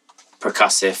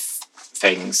percussive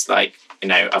things. Like, you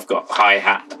know, I've got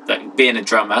hi-hat. Like, being a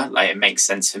drummer, like, it makes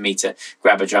sense for me to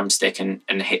grab a drumstick and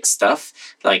hit stuff.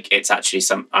 Like, it's actually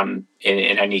I'm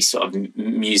in any sort of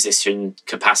musician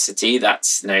capacity,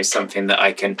 that's, you know, something that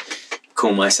I can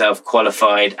call myself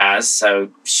qualified as. So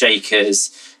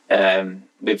shakers,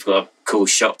 we've got a cool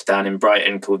shop down in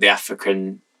Brighton called the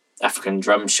African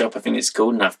Drum Shop, I think it's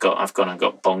called, and I've gone and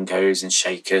got bongos and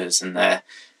shakers, and they're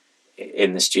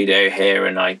in the studio here,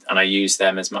 and I use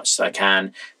them as much as I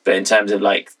can. But in terms of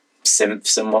like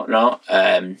synths and whatnot,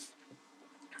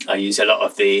 I use a lot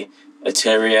of the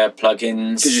Arturia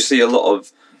plugins. Did you see a lot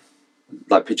of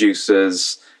like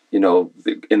producers, you know,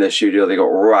 in their studio, they got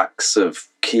racks of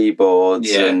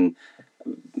keyboards, and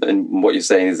what you're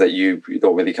saying is that you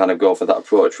don't really kind of go for that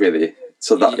approach, really.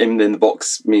 So that in the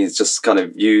box means just kind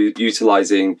of you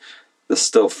utilising the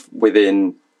stuff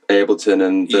within Ableton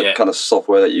and the kind of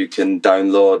software that you can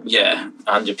download. Yeah,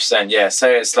 100%. Yeah, so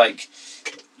it's like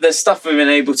there's stuff within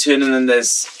Ableton, and then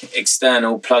there's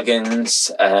external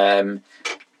plugins,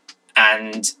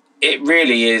 and it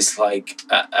really is like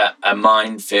a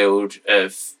minefield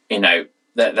of, you know,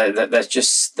 there's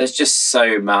just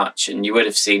so much, and you would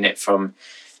have seen it from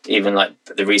even like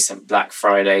the recent Black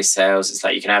Friday sales. It's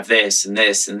like you can have this and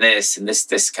this and this and this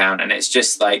discount, and it's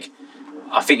just like,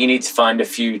 I think you need to find a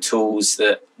few tools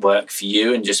that work for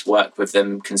you and just work with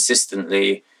them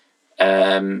consistently.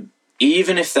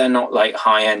 Even if they're not like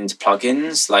high-end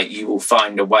plugins, like, you will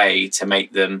find a way to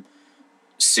make them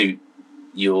suit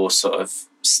your sort of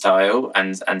style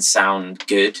and sound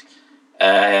good.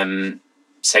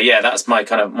 So yeah, that's my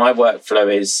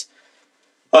workflow is,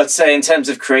 I'd say, in terms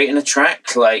of creating a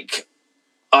track, like,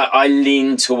 I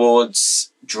lean towards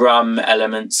drum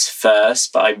elements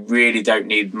first, but I really don't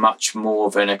need much more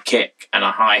than a kick and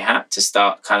a hi-hat to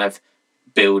start kind of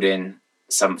building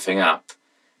something up.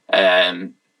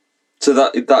 So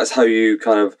that's how you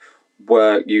kind of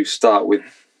work. You start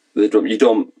with the drum. You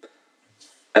don't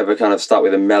ever kind of start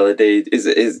with a melody. Do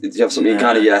you have something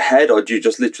kind of in your head, or do you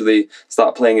just literally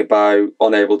start playing about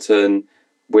on Ableton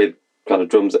with kind of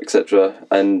drums, etc.,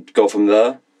 and go from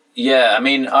there? Yeah, I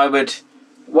mean,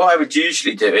 what I would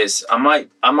usually do is I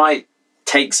might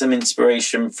take some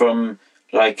inspiration from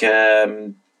like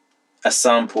a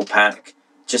sample pack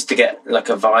just to get like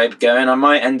a vibe going. I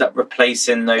might end up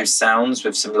replacing those sounds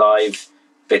with some live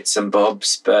bits and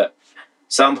bobs, but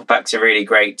sample packs are really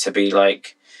great to be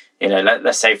like, you know,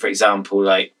 let's say, for example,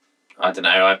 like, I don't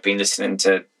know, I've been listening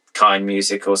to Kind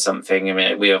Music or something. I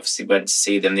mean, we obviously went to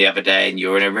see them the other day, and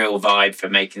you're in a real vibe for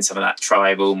making some of that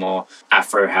tribal, more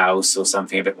Afro house or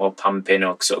something a bit more pumping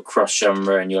or sort of cross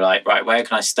genre, and you're like, right, where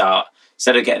can I start?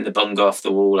 Instead of getting the bongo off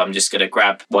the wall, I'm just going to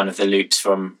grab one of the loops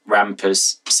from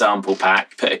Rampa's sample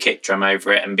pack, put a kick drum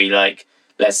over it, and be like,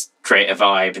 let's create a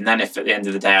vibe. And then if at the end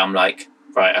of the day I'm like,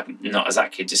 right, I'm not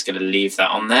exactly just going to leave that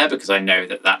on there, because I know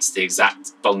that that's the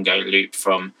exact bongo loop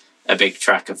from a big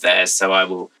track of theirs. So I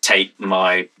will take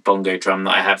my bongo drum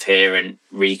that I have here and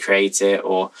recreate it,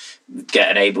 or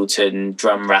get an Ableton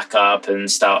drum rack up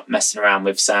and start messing around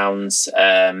with sounds.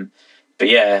 But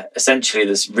yeah, essentially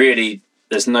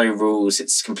there's no rules.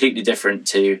 It's completely different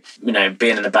to,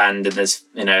 being in a band, and there's,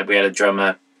 we had a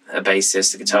drummer, a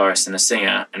bassist, a guitarist and a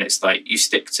singer, and it's like you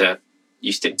stick to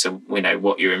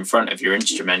what you're in front of your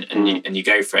instrument, and you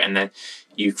go for it, and then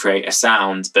you create a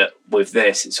sound. But with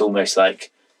this, it's almost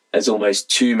like there's almost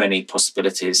too many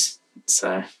possibilities.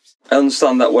 So I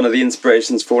understand that one of the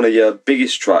inspirations for one of your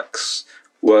biggest tracks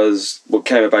was what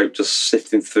came about just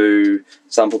sifting through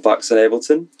sample packs in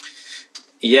Ableton.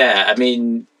 Yeah, I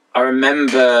mean, I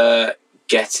remember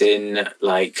getting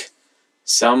like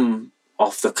some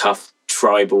off the cuff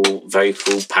tribal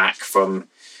vocal pack from.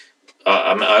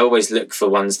 I always look for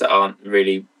ones that aren't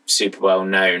really super well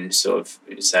known, sort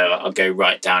of. So I'll go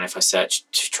right down. If I search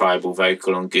tribal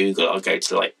vocal on Google, I'll go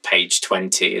to like page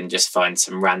 20 and just find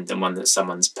some random one that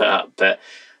someone's put up. But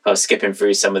I was skipping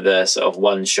through some of the sort of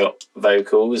one-shot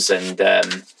vocals, and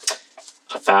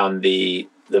I found the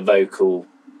vocal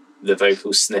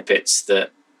snippets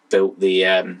that built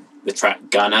the track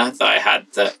Gunner that I had,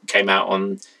 that came out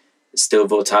on Still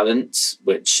Vor Talent,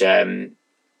 which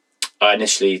I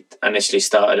initially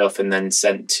started off and then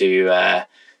sent to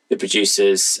the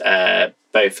producers,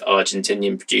 both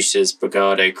Argentinian producers,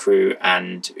 Brigado Crew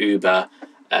and Uber,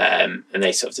 and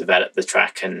they sort of developed the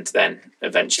track, and then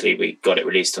eventually we got it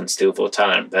released on Still Vor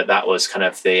Talent. But that was kind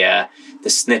of the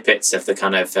snippets of the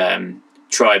kind of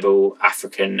tribal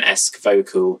African-esque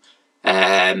vocal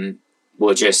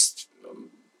were just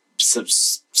some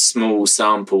small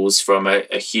samples from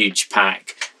a huge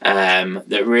pack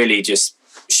that really just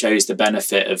shows the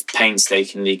benefit of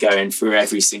painstakingly going through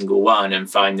every single one and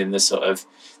finding the sort of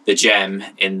the gem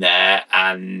in there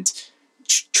and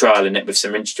trialing it with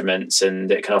some instruments, and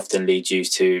it can often lead you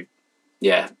to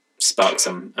spark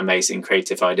some amazing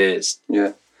creative ideas.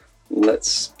 Yeah,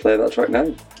 let's play that track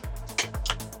now.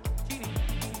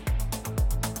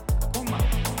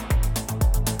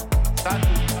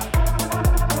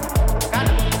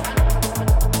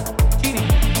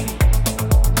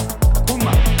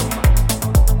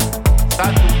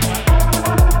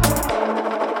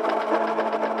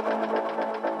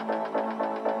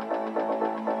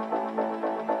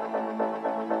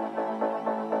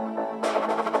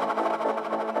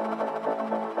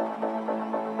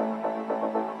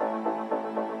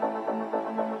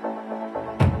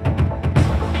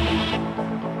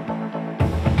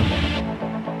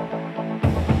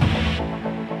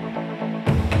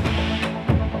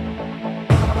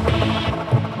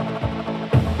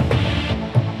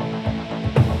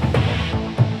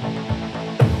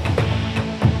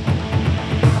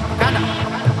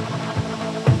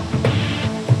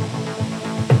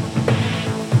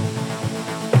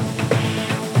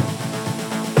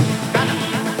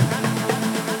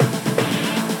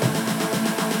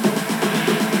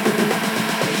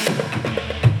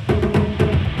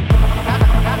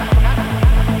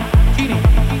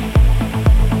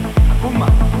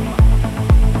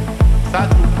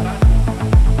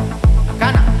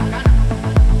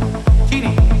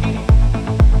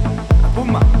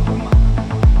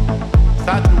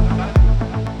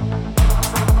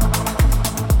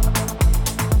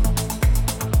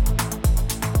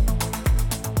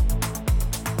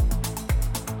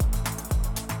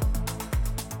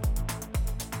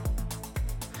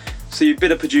 So you've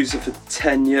been a producer for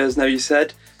 10 years now, you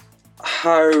said.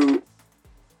 How,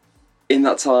 in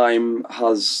that time,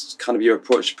 has kind of your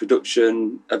approach to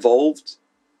production evolved?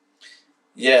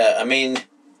 Yeah, I mean,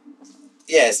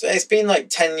 it's been like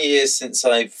 10 years since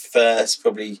I first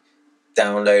probably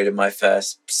downloaded my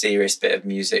first serious bit of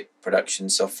music production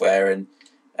software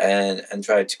and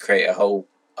tried to create a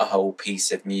whole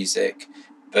piece of music.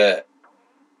 But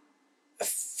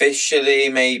officially,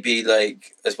 maybe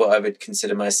like as what I would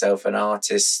consider myself an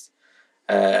artist,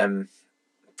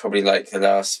 probably like the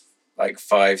last like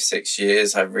 5-6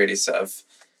 years, I've really sort of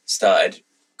started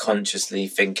consciously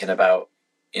thinking about,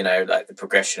 like the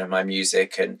progression of my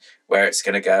music and where it's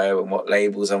going to go and what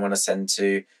labels I want to send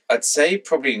to. I'd say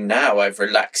probably now I've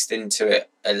relaxed into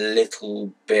it a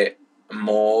little bit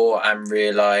more and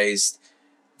realised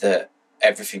that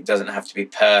everything doesn't have to be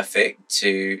perfect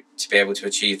to be able to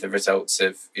achieve the results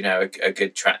of, a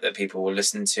good track that people will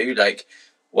listen to. Like,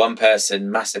 one person,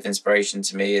 massive inspiration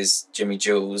to me, is Jimmy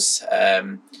Jules.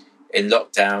 In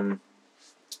lockdown,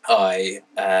 I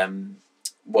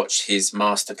watched his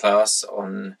masterclass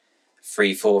on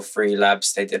 343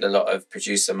 Labs. They did a lot of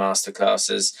producer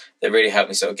masterclasses that really helped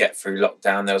me sort of get through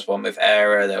lockdown. There was one with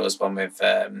Era, there was one with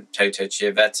Toto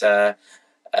Chiavetta.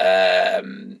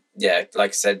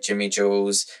 like I said, Jimmy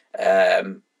Jules,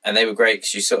 and they were great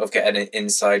because you sort of get an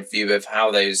inside view of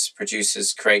how those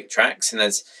producers create tracks. And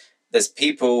there's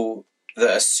people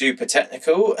that are super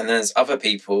technical, and there's other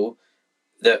people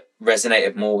that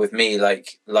resonated more with me,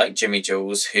 like Jimmy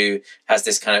Jules, who has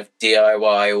this kind of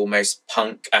DIY, almost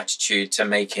punk attitude to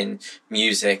making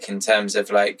music, in terms of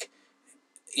like,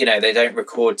 they don't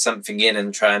record something in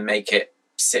and try and make it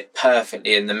sit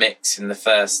perfectly in the mix in the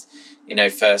first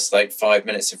like 5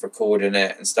 minutes of recording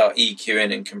it and start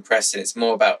EQing and compressing. It's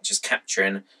more about just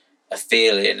capturing a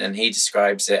feeling, and he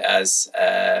describes it as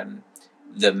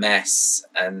the mess,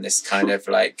 and this kind of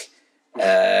like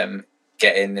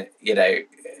getting,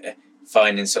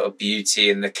 finding sort of beauty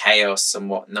in the chaos and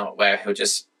whatnot, where he'll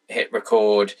just hit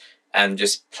record and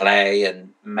just play and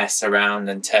mess around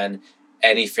and turn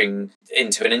anything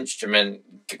into an instrument,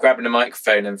 grabbing a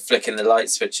microphone and flicking the light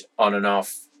switch on and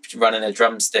off, running a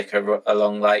drumstick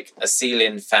along like a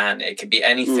ceiling fan. It could be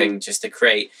anything, just to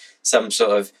create some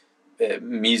sort of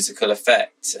musical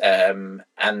effect.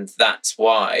 And that's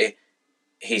why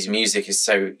his music is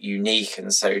so unique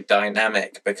and so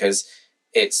dynamic, because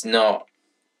it's not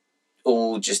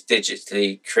all just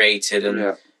digitally created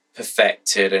and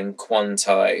perfected and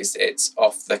quantized. It's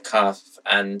off the cuff.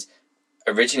 And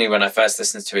originally, when I first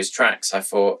listened to his tracks, I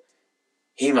thought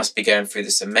he must be going through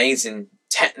this amazing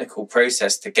technical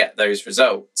process to get those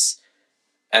results.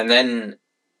 And then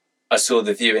I saw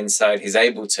the view inside his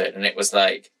Ableton, and it was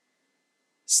like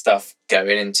stuff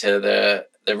going into the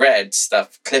red,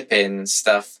 stuff clipping,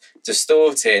 stuff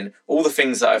distorting, all the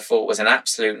things that I thought was an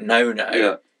absolute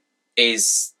no-no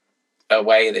is a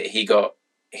way that he got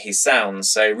his sound.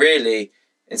 So really,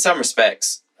 in some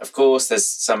respects, of course, there's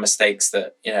some mistakes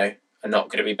that, are not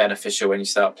going to be beneficial when you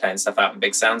start playing stuff out in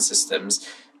big sound systems.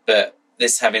 But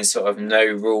this having sort of no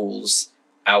rules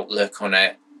outlook on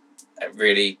it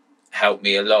really helped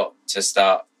me a lot to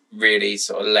start really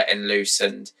sort of letting loose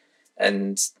and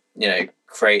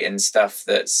creating stuff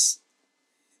that's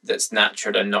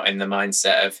natural and not in the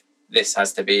mindset of this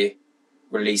has to be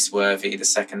release worthy the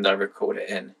second I record it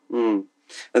in.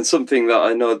 And something that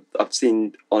I know I've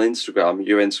seen on Instagram,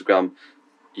 your Instagram,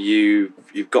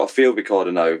 you've got a field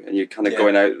recorder now, and you're kind of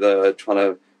going out there trying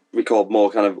to record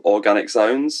more kind of organic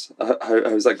sounds.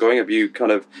 How's that going? Have you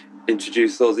kind of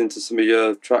introduced those into some of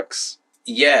your tracks?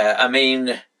 Yeah, I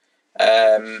mean,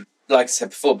 like I said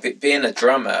before, being a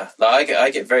drummer, like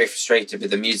I get very frustrated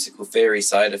with the musical theory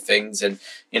side of things, and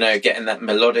getting that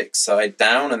melodic side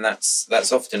down, and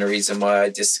that's often a reason why I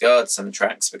discard some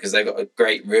tracks, because they've got a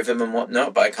great rhythm and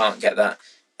whatnot, but I can't get that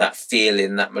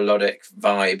feeling, that melodic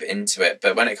vibe into it.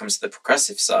 But when it comes to the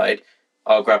percussive side,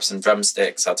 I'll grab some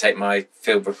drumsticks, I'll take my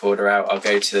field recorder out, I'll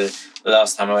go to, the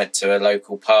last time I went to a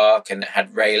local park, and it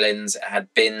had railings, it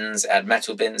had bins, it had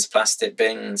metal bins, plastic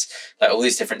bins, like all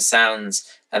these different sounds,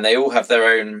 and they all have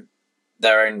their own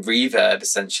reverb,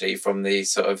 essentially, from the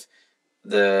sort of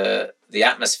the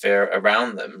atmosphere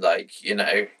around them. Like,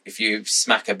 if you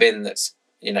smack a bin that's,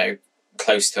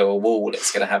 close to a wall,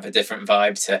 it's going to have a different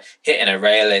vibe to hitting a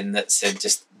railing that's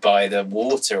just by the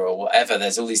water or whatever.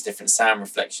 There's all these different sound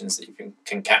reflections that you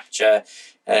can capture,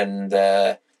 and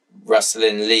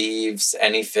rustling leaves,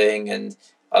 anything. And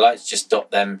I like to just dot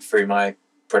them through my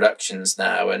productions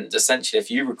now. And essentially,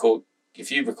 if you record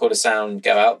a sound,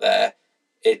 go out there,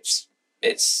 it's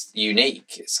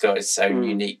unique. It's got its own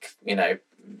unique,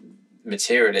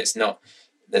 material. It's not,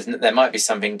 there might be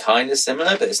something kind of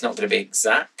similar, but it's not going to be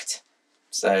exact.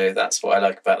 So that's what I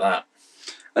like about that.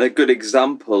 And a good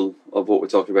example of what we're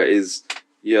talking about is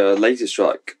your latest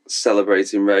track,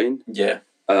 Celebrating Rain. Yeah.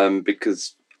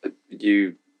 Because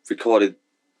you recorded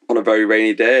on a very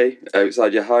rainy day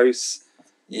outside your house.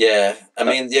 Yeah. I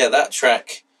mean, that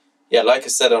track, like I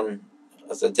said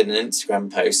as I did an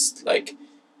Instagram post, like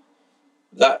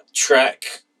that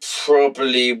track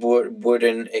probably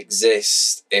wouldn't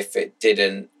exist if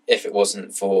it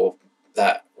wasn't for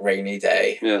that rainy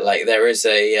day. Like there is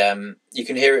you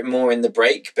can hear it more in the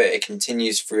break, but it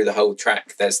continues through the whole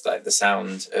track. There's like the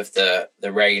sound of the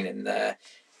rain in there,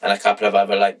 and a couple of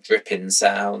other like dripping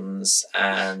sounds,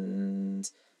 and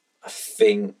I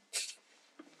think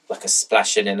like a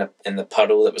splashing in the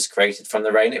puddle that was created from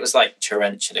the rain. It was like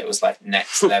torrential. It was like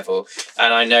next level.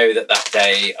 And I know that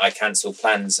day I cancelled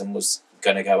plans and was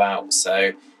going to go out.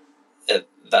 So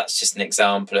that's just an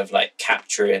example of like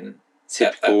capturing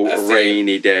typical a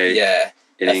rainy day. Yeah,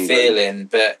 in a England. Feeling.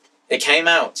 But it came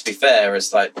out, to be fair,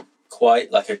 as like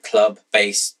quite like a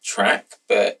club-based track,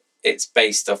 but it's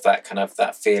based off that kind of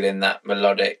that feeling, that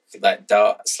melodic, like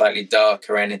dark, slightly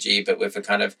darker energy, but with a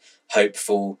kind of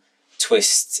hopeful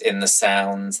twist in the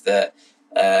sound that,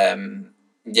 and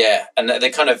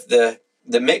the kind of the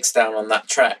the mix down on that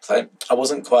track, like I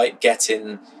wasn't quite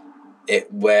getting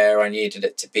it where I needed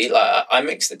it to be. Like I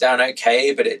mixed it down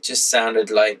okay, but it just sounded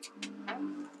like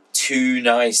too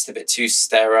nice, a bit too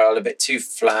sterile, a bit too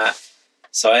flat.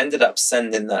 So I ended up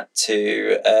sending that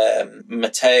to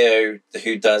Matteo,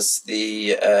 who does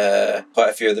the quite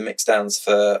a few of the mix downs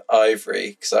for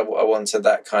Ivory, because I wanted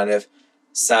that kind of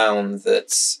sound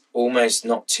that's almost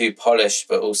not too polished,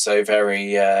 but also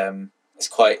very it's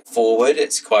quite forward.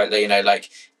 It's quite, you know, like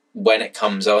when it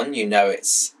comes on, you know,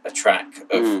 it's a track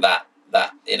of that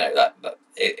you know that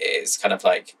it's kind of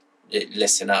like,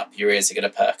 listen up, your ears are going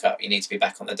to perk up. You need to be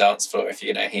back on the dance floor if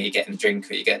you know hear you getting a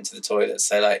drink or you get into the toilet.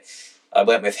 So like, I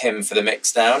went with him for the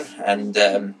mix down, and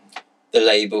the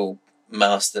label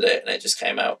mastered it, and it just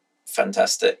came out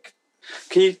fantastic.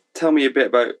 Can you tell me a bit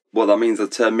about what that means, the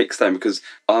term mix down? Because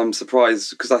I'm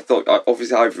surprised, because I thought,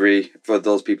 obviously Ivory, for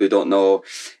those people who don't know,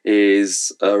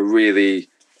 is really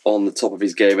on the top of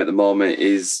his game at the moment.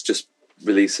 Is just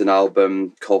released an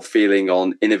album called Feeling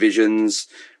on Innovisions,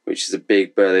 which is a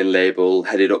big Berlin label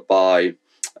headed up by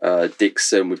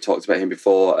Dixon. We've talked about him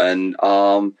before, and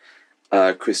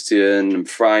Christian and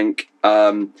Frank.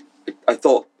 I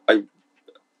thought,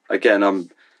 I'm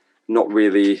not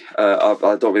really,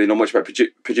 I don't really know much about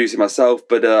producing myself,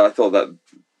 but I thought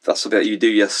that's something that you do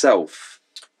yourself.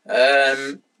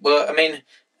 Well, I mean,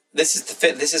 this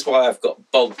is why I've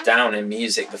got bogged down in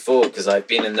music before, because I've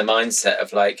been in the mindset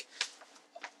of like,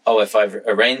 oh, if I've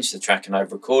arranged the track and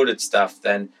I've recorded stuff,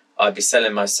 then I'd be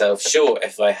selling myself short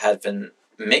if I hadn't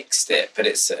mixed it. But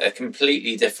it's a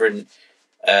completely different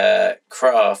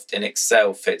craft in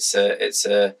itself. It's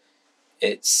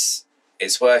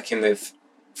working with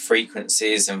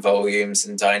frequencies and volumes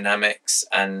and dynamics,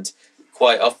 and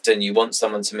quite often you want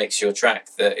someone to mix your track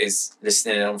that is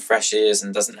listening on fresh ears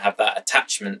and doesn't have that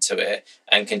attachment to it,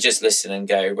 and can just listen and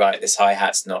go, right, this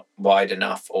hi-hat's not wide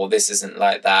enough, or this isn't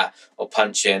like that, or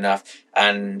punchy enough.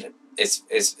 And it's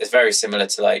very similar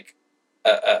to like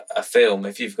a film.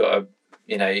 If you've got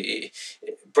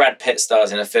Brad Pitt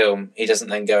stars in a film, he doesn't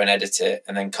then go and edit it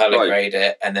and then color grade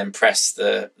it and then press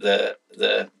the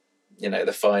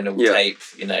final tape,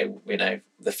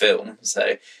 the film.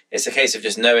 So it's a case of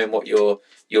just knowing what your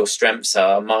strengths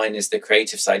are. Mine is the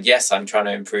creative side. Yes, I'm trying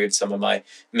to improve some of my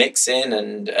mixing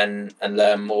and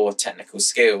learn more technical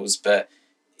skills, but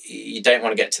you don't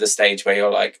want to get to the stage where you're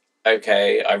like,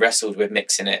 okay, I wrestled with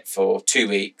mixing it for 2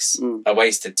 weeks. I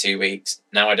wasted 2 weeks.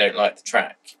 Now I don't like the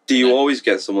track. Do you always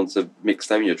get someone to mix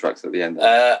down your tracks at the end?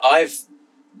 I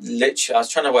was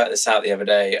trying to work this out the other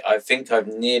day. I think I've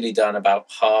nearly done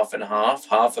about half and half.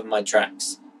 Half of my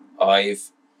tracks I've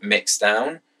mixed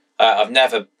down. I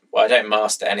don't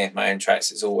master any of my own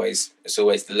tracks. It's always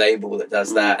the label that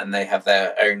does that, and they have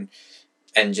their own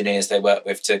engineers they work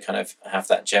with to kind of have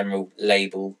that general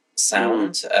label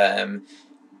sound.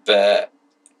 But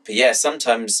yeah,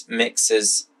 sometimes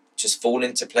mixes just fall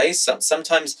into place.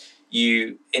 Sometimes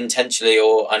you intentionally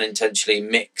or unintentionally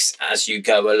mix as you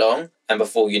go along, and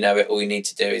before you know it, all you need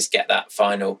to do is get that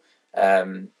final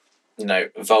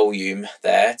volume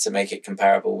there to make it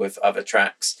comparable with other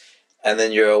tracks, and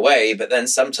then you're away. But then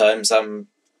sometimes I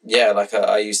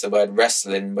use the word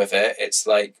wrestling with it. It's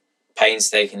like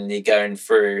painstakingly going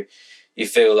through. You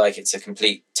feel like it's a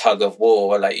complete tug of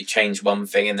war, like you change one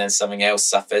thing and then something else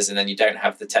suffers, and then you don't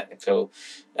have the technical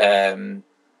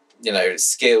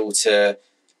skill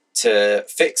to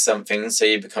fix something, so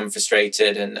you become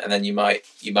frustrated, and then you might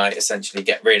essentially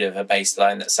get rid of a bass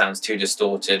line that sounds too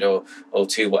distorted or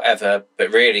too whatever.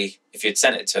 But really, if you'd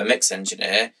sent it to a mix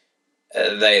engineer,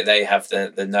 they have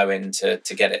the knowing to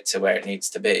get it to where it needs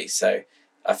to be. So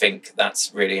I think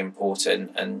that's really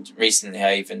important. And recently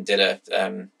I even did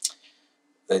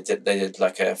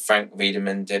Frank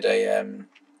Wiedemann did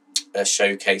a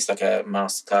showcase, like a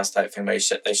masterclass type thing, where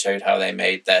they showed how they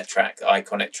made their track, the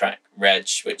iconic track Reg,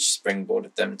 which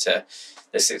springboarded them to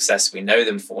the success we know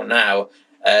them for now.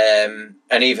 And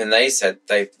even they said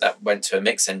that went to a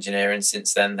mix engineer, and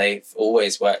since then they've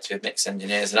always worked with mix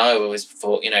engineers. And I always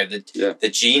thought, the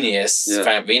genius,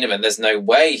 Frank Wiedemann, there's no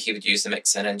way he would use the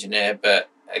mixing engineer. But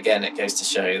again, it goes to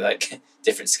show like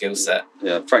different skill set.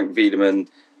 Yeah, Frank Wiedemann,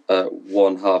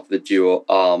 one half of the duo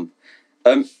Arm.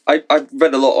 I've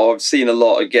read a lot, or I've seen a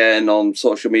lot again on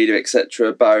social media, etc.,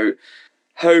 about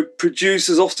how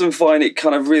producers often find it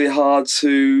kind of really hard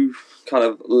to kind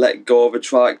of let go of a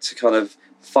track, to kind of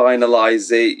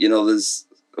finalise it. There's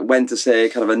when to say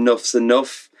kind of enough's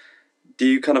enough. Do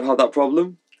you kind of have that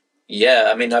problem? Yeah,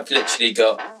 I mean, I've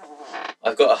got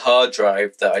a hard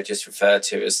drive that I just refer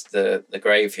to as the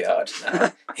graveyard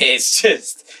now. It's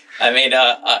just, I mean,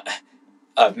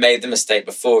 I've made the mistake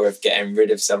before of getting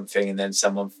rid of something, and then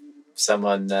someone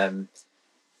someone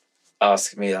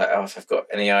asking me like, oh, if I've got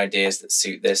any ideas that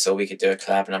suit this, or we could do a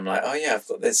collab, and I'm like, oh yeah, I've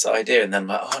got this idea, and then I'm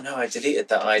like, oh no, I deleted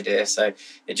that idea. So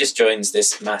it just joins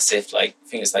this massive, like, I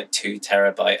think it's like 2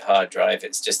 terabyte hard drive.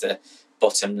 It's just a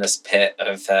bottomless pit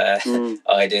of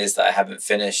ideas that I haven't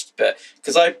finished. But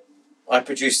because I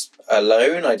produce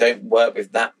alone, I don't work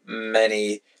with that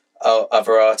many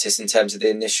other artists in terms of the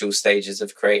initial stages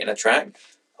of creating a track.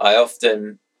 I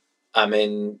often am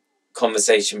in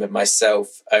conversation with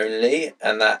myself only,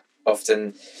 and that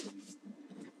often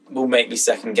will make me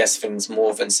second guess things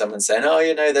more than someone saying, oh,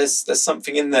 you know, there's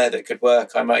something in there that could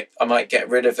work. I might get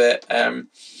rid of it.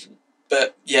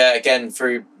 But yeah, again,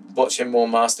 through watching more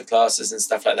masterclasses and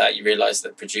stuff like that, you realise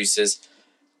that producers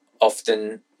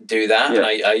often do that. Yeah.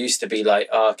 And I used to be like,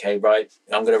 oh, okay, right,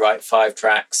 I'm going to write 5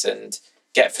 tracks and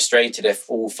get frustrated if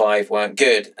all 5 weren't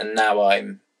good. And now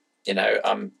I'm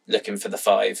looking for the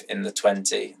 5 in the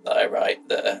 20 that I write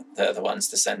that are the ones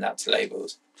to send out to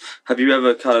labels. Have you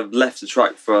ever kind of left a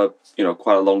track for,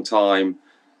 quite a long time,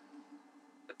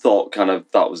 thought kind of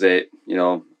that was it,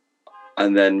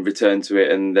 and then returned to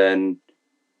it, and then,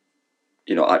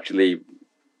 actually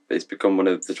it's become one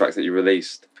of the tracks that you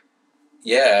released?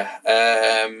 Yeah.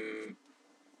 I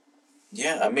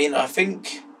mean, I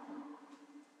think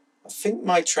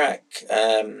my track,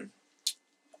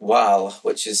 Wow,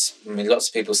 which is, I mean, lots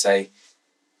of people say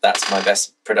that's my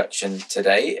best production to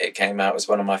date. It came out as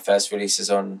one of my first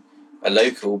releases on a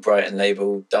local Brighton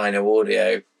label, Dino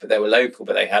Audio, but they were local,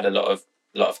 but they had a lot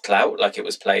of clout. Like, it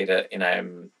was played at,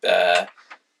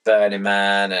 Burning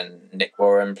Man, and Nick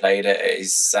Warren played it at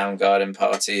his Soundgarden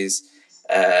parties.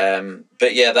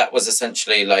 But yeah, that was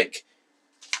essentially like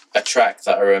a track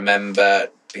that I remember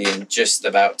being just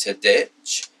about to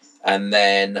ditch. And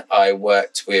then I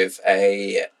worked with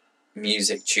a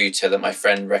music tutor that my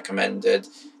friend recommended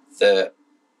that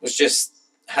was just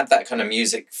had that kind of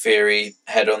music theory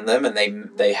head on them, and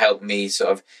they helped me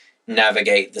sort of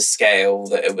navigate the scale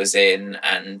that it was in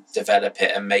and develop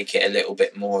it and make it a little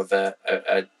bit more of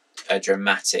a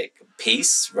dramatic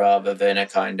piece rather than a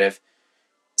kind of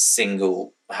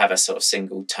single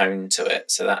tone to it.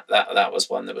 So that was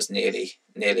one that was nearly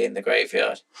in the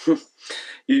graveyard.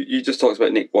 You just talked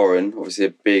about Nick Warren, obviously a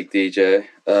big DJ.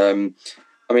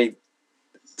 I mean,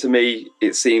 to me,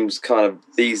 it seems kind of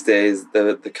these days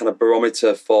the kind of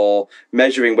barometer for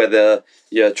measuring whether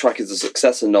your track is a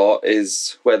success or not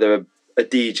is whether a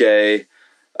DJ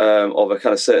of a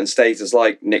kind of certain status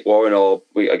like Nick Warren, or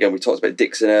we talked about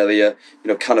Dixon earlier,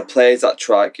 kind of plays that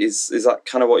track. Is that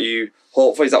kind of what you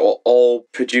hope for? Is that what all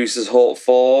producers hope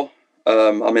for?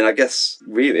 I mean, I guess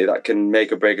really that can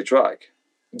make or break a track.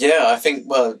 Yeah, I think,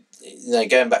 well,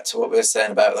 going back to what we were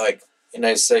saying about, like,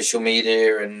 social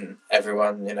media and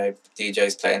everyone,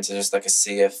 DJs playing to just like a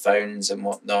sea of phones and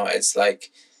whatnot. It's like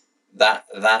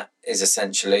that is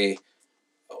essentially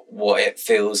what it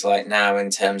feels like now in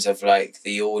terms of like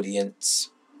the audience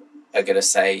are going to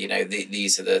say,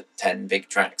 these are the 10 big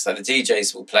tracks. Like, the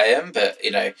DJs will play them, but,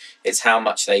 it's how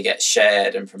much they get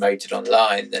shared and promoted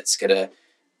online that's going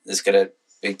to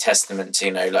be testament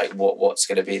to, like what's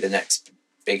going to be the next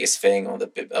biggest thing, or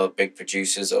the big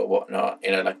producers or whatnot.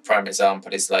 Like, prime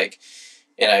example is like,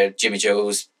 Jimmy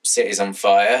Jules' City's on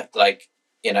Fire. Like,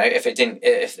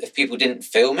 if people didn't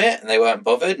film it and they weren't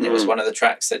bothered, and it was one of the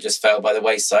tracks that just fell by the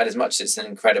wayside, as much as it's an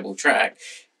incredible track,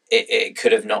 it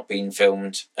could have not been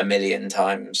filmed a million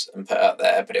times and put out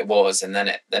there, but it was, and then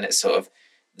it sort of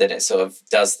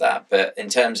does that. But in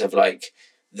terms of like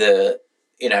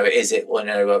is it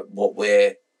what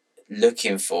we're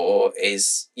looking for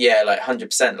is, like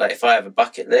 100%. Like, if I have a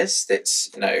bucket list, it's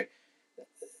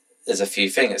there's a few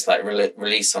things. It's like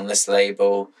release on this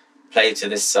label, play to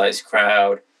this size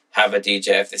crowd, have a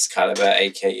DJ of this caliber,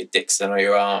 aka your Dixon or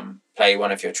your Arm, play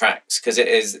one of your tracks, because it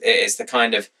is the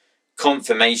kind of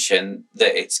confirmation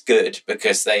that it's good,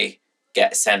 because they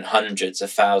get sent hundreds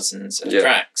of thousands of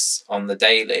tracks on the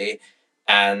daily,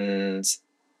 and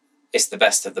it's the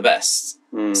best of the best.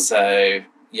 So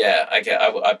yeah,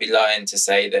 I'd be lying to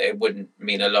say that it wouldn't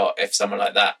mean a lot if someone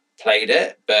like that played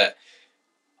it, but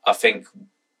I think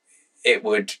it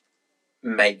would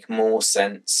make more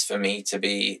sense for me to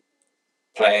be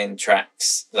playing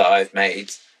tracks that I've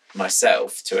made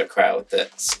myself to a crowd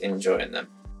that's enjoying them.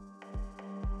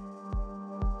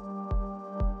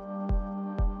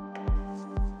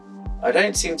 I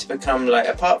don't seem to become like,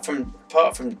 apart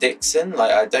from Dixon,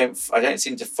 like I don't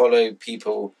seem to follow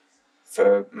people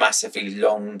for massively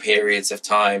long periods of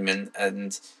time,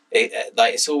 and it,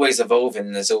 like, it's always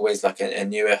evolving. There's always like a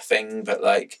newer thing, but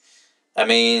like, I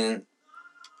mean,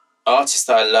 artists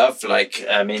that I love, like,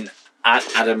 I mean,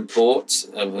 Adam Port,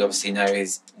 we obviously know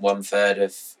he's 1/3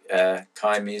 of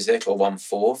Kai Music, or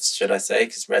 1/4, should I say,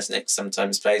 because Resnick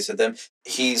sometimes plays with them.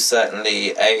 He's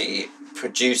certainly a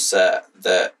producer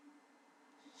that.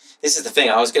 This is the thing,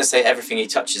 I was going to say everything he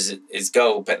touches is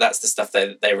gold, but that's the stuff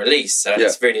that they release. So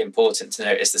it's really important to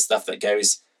notice the stuff that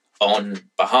goes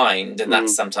on behind, and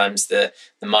that's sometimes the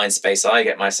mind space I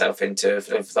get myself into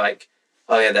of like,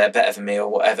 oh yeah, they're better than me or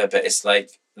whatever, but it's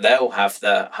like they'll have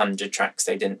the 100 tracks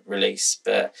they didn't release.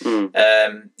 But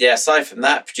aside from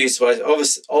that,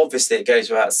 producer-wise, obviously it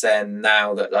goes without saying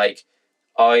now that like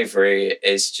Ivory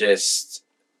is just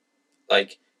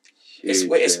like,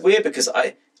 it's weird because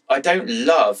I don't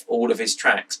love all of his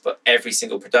tracks, but every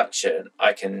single production,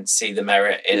 I can see the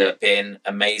merit in it being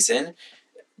amazing.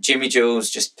 Jimmy Jules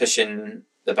just pushing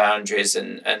the boundaries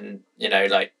and you know,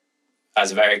 like,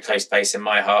 has a very close place in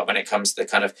my heart when it comes to the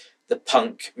kind of the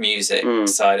punk music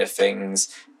side of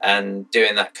things and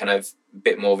doing that kind of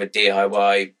bit more of a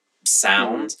DIY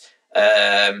sound.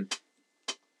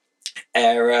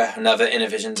 Era, another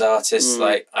Innovisions artist,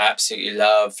 like I absolutely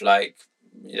love. Like,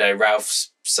 you know,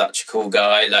 Ralph's such a cool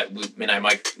guy. Like, you know,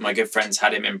 my good friends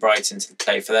had him in Brighton to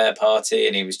play for their party,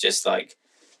 and he was just like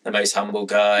the most humble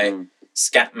guy.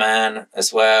 Scatman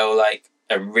as well, like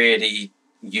a really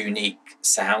unique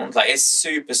sound. Like, it's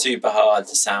super, super hard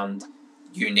to sound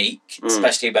unique,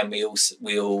 especially when we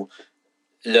all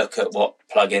look at what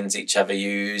plugins each other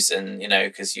use, and you know,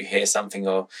 because you hear something,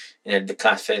 or you know, the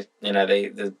classic, you know,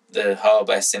 the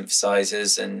hardware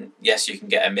synthesizers, and yes, you can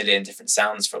get a million different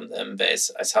sounds from them, but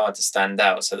it's hard to stand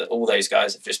out. So that all those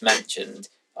guys I've just mentioned,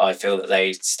 I feel that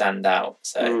they stand out.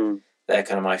 So they're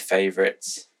kind of my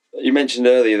favourites. You mentioned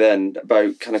earlier then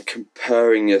about kind of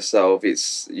comparing yourself.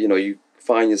 It's, you know, you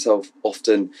find yourself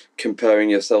often comparing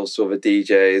yourselves to other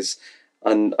DJs,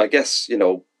 and I guess, you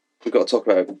know, we've got to talk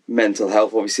about mental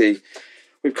health. Obviously,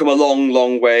 we've come a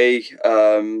long way,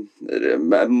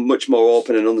 much more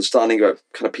open and understanding about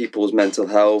kind of people's mental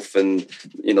health, and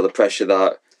you know, the pressure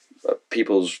that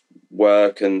people's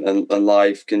work and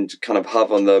life can kind of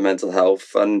have on their mental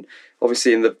health. And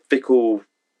obviously, in the fickle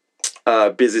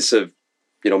business of,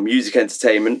 you know, music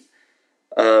entertainment,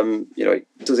 you know,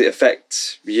 does it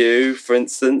affect you, for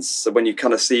instance, when you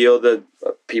kind of see other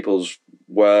people's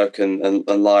work and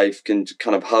life can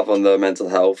kind of have on their mental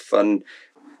health, and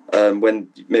when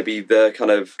maybe their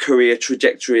kind of career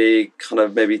trajectory kind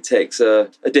of maybe takes a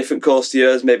different course to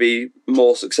yours, maybe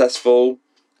more successful,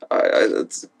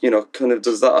 you know, kind of,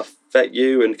 does that affect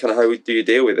you, and kind of how do you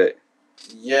deal with it?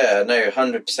 Yeah, no,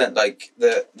 100%. Like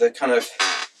the kind of,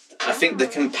 I think the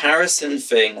comparison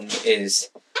thing is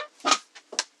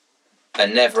a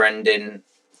never-ending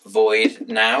void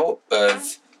now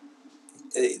of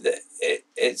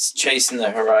it's chasing the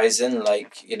horizon.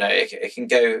 Like, you know, it can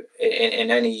go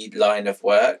in any line of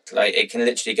work. Like, it can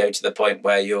literally go to the point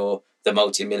where you're the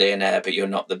multi-millionaire, but you're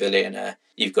not the billionaire.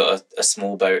 You've got a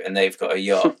small boat and they've got a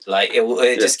yacht. Like,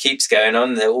 it just keeps going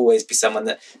on. There'll always be someone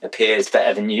that appears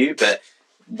better than you. But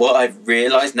what I've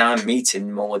realised now, I'm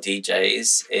meeting more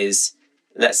DJs, is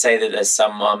let's say there's a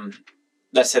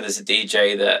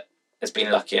DJ that has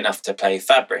been lucky enough to play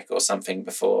Fabric or something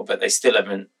before, but they still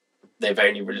haven't. They've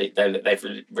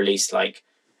released like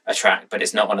a track, but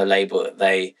it's not on a label that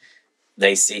they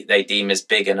deem as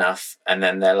big enough, and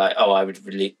then they're like, oh, I would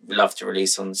really love to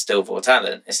release on Still for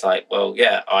Talent. It's like, well,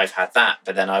 yeah, I've had that,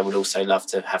 but then I would also love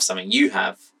to have something you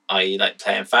have, i.e. like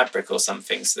playing Fabric or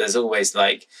something. So there's always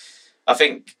like, I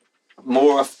think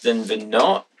more often than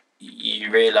not, you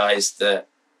realise that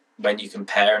when you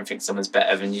compare and think someone's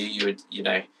better than you would, you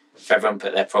know, if everyone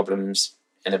put their problems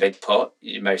in a big pot,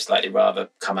 you'd most likely rather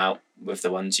come out with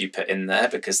the ones you put in there,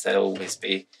 because they'll always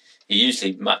be, you're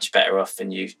usually much better off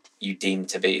than you deem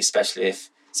to be, especially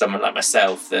if someone like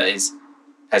myself that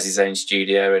has his own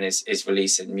studio and is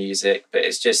releasing music. But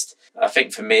it's just, I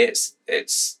think for me,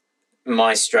 it's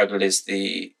my struggle is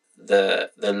the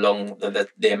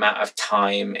amount of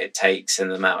time it takes, and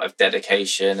the amount of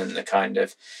dedication, and the kind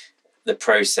of the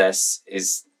process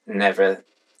is never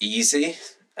easy.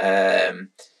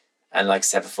 And like I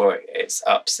said before, it's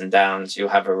ups and downs. You'll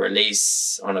have a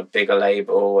release on a bigger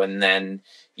label, and then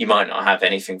you might not have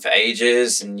anything for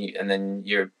ages, and then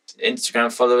your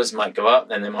Instagram followers might go up,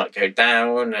 then they might go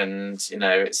down, and you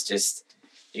know, it's just,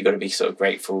 you got to be sort of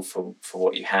grateful for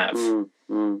what you have.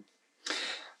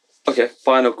 Okay,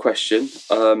 final question.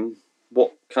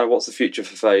 What's the future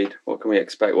for Faide? What can we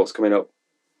expect? What's coming up?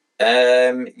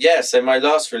 So my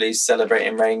last release,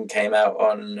 Celebrating Rain, came out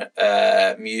on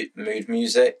Mood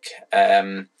Music,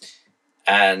 and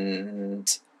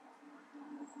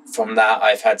from that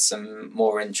I've had some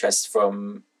more interest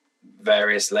from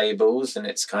various labels, and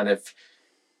it's kind of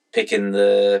picking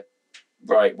the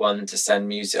right one to send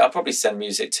music. I'll probably send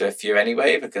music to a few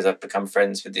anyway, because I've become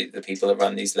friends with the people that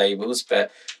run these labels,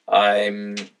 but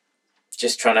I'm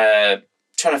just trying to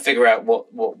figure out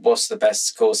what's the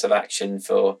best course of action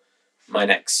for my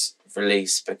next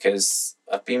release, because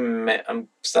I'm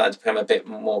starting to become a bit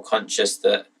more conscious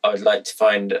that I would like to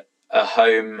find a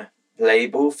home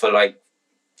label for like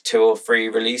 2 or 3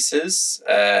 releases,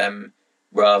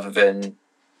 rather than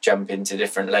jump into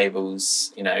different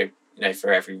labels,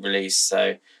 for every release.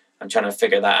 So I'm trying to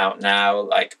figure that out now.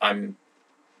 Like, I'm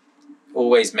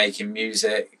always making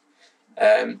music.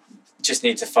 Just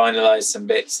need to finalize some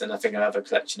bits, and I think I have a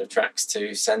collection of tracks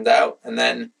to send out, and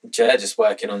then just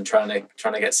working on trying to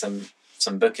get some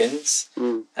bookings.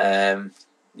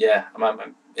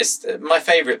 It's my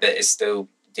favorite bit is still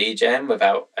DJing,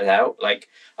 without a doubt. Like,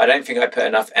 I don't think I put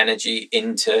enough energy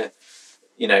into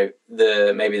the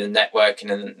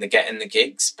networking and the getting the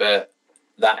gigs, but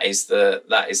that is the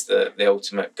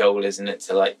ultimate goal, isn't it?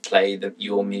 To like play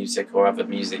your music or other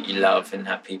music you love and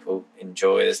have people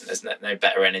enjoy. There's no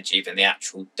better energy than the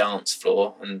actual dance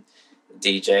floor and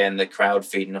DJ and the crowd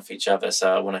feeding off each other.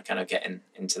 So I want to kind of get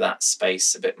into that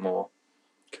space a bit more.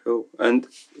 Cool. And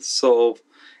so,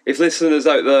 if listeners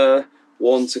out there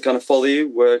want to kind of follow you,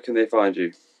 where can they find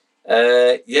you?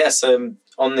 So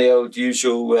on the old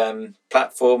usual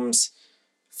platforms.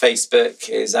 Facebook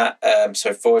is at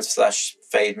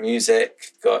 /Faide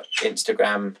Music. Got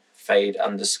Instagram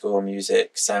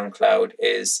Faide_music. SoundCloud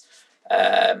is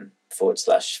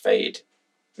 /Faide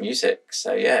Music.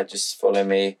 So yeah, just follow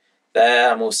me there.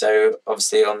 I'm also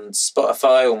obviously on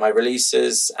Spotify, all my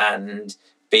releases, and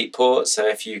Beatport. So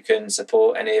if you can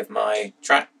support any of my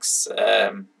tracks,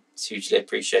 it's hugely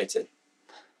appreciated.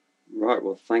 Right,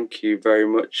 well, thank you very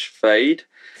much, Faide.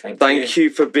 Thank you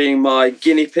for being my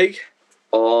guinea pig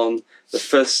on the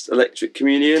first Electric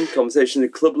Communion Conversations in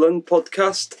Clubland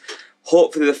podcast.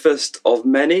 Hopefully the first of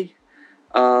many.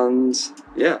 And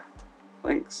yeah,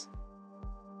 thanks.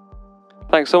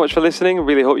 Thanks so much for listening. I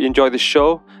really hope you enjoyed the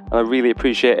show, and I really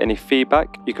appreciate any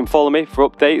feedback. You can follow me for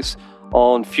updates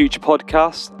on future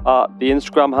podcasts at the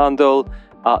Instagram handle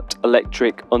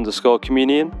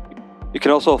 @electric_communion. You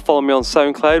can also follow me on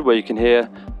SoundCloud, where you can hear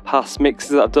past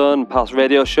mixes that I've done, past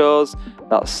radio shows.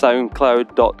 That's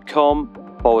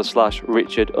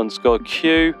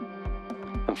soundcloud.com/Richard_Q.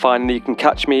 And finally, you can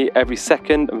catch me every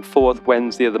second and fourth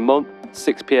Wednesday of the month,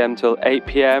 6 p.m. till 8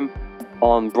 p.m.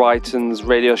 on Brighton's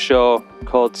radio show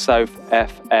called South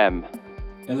FM.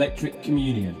 Electric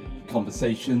Communion,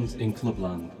 Conversations in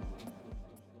Clubland.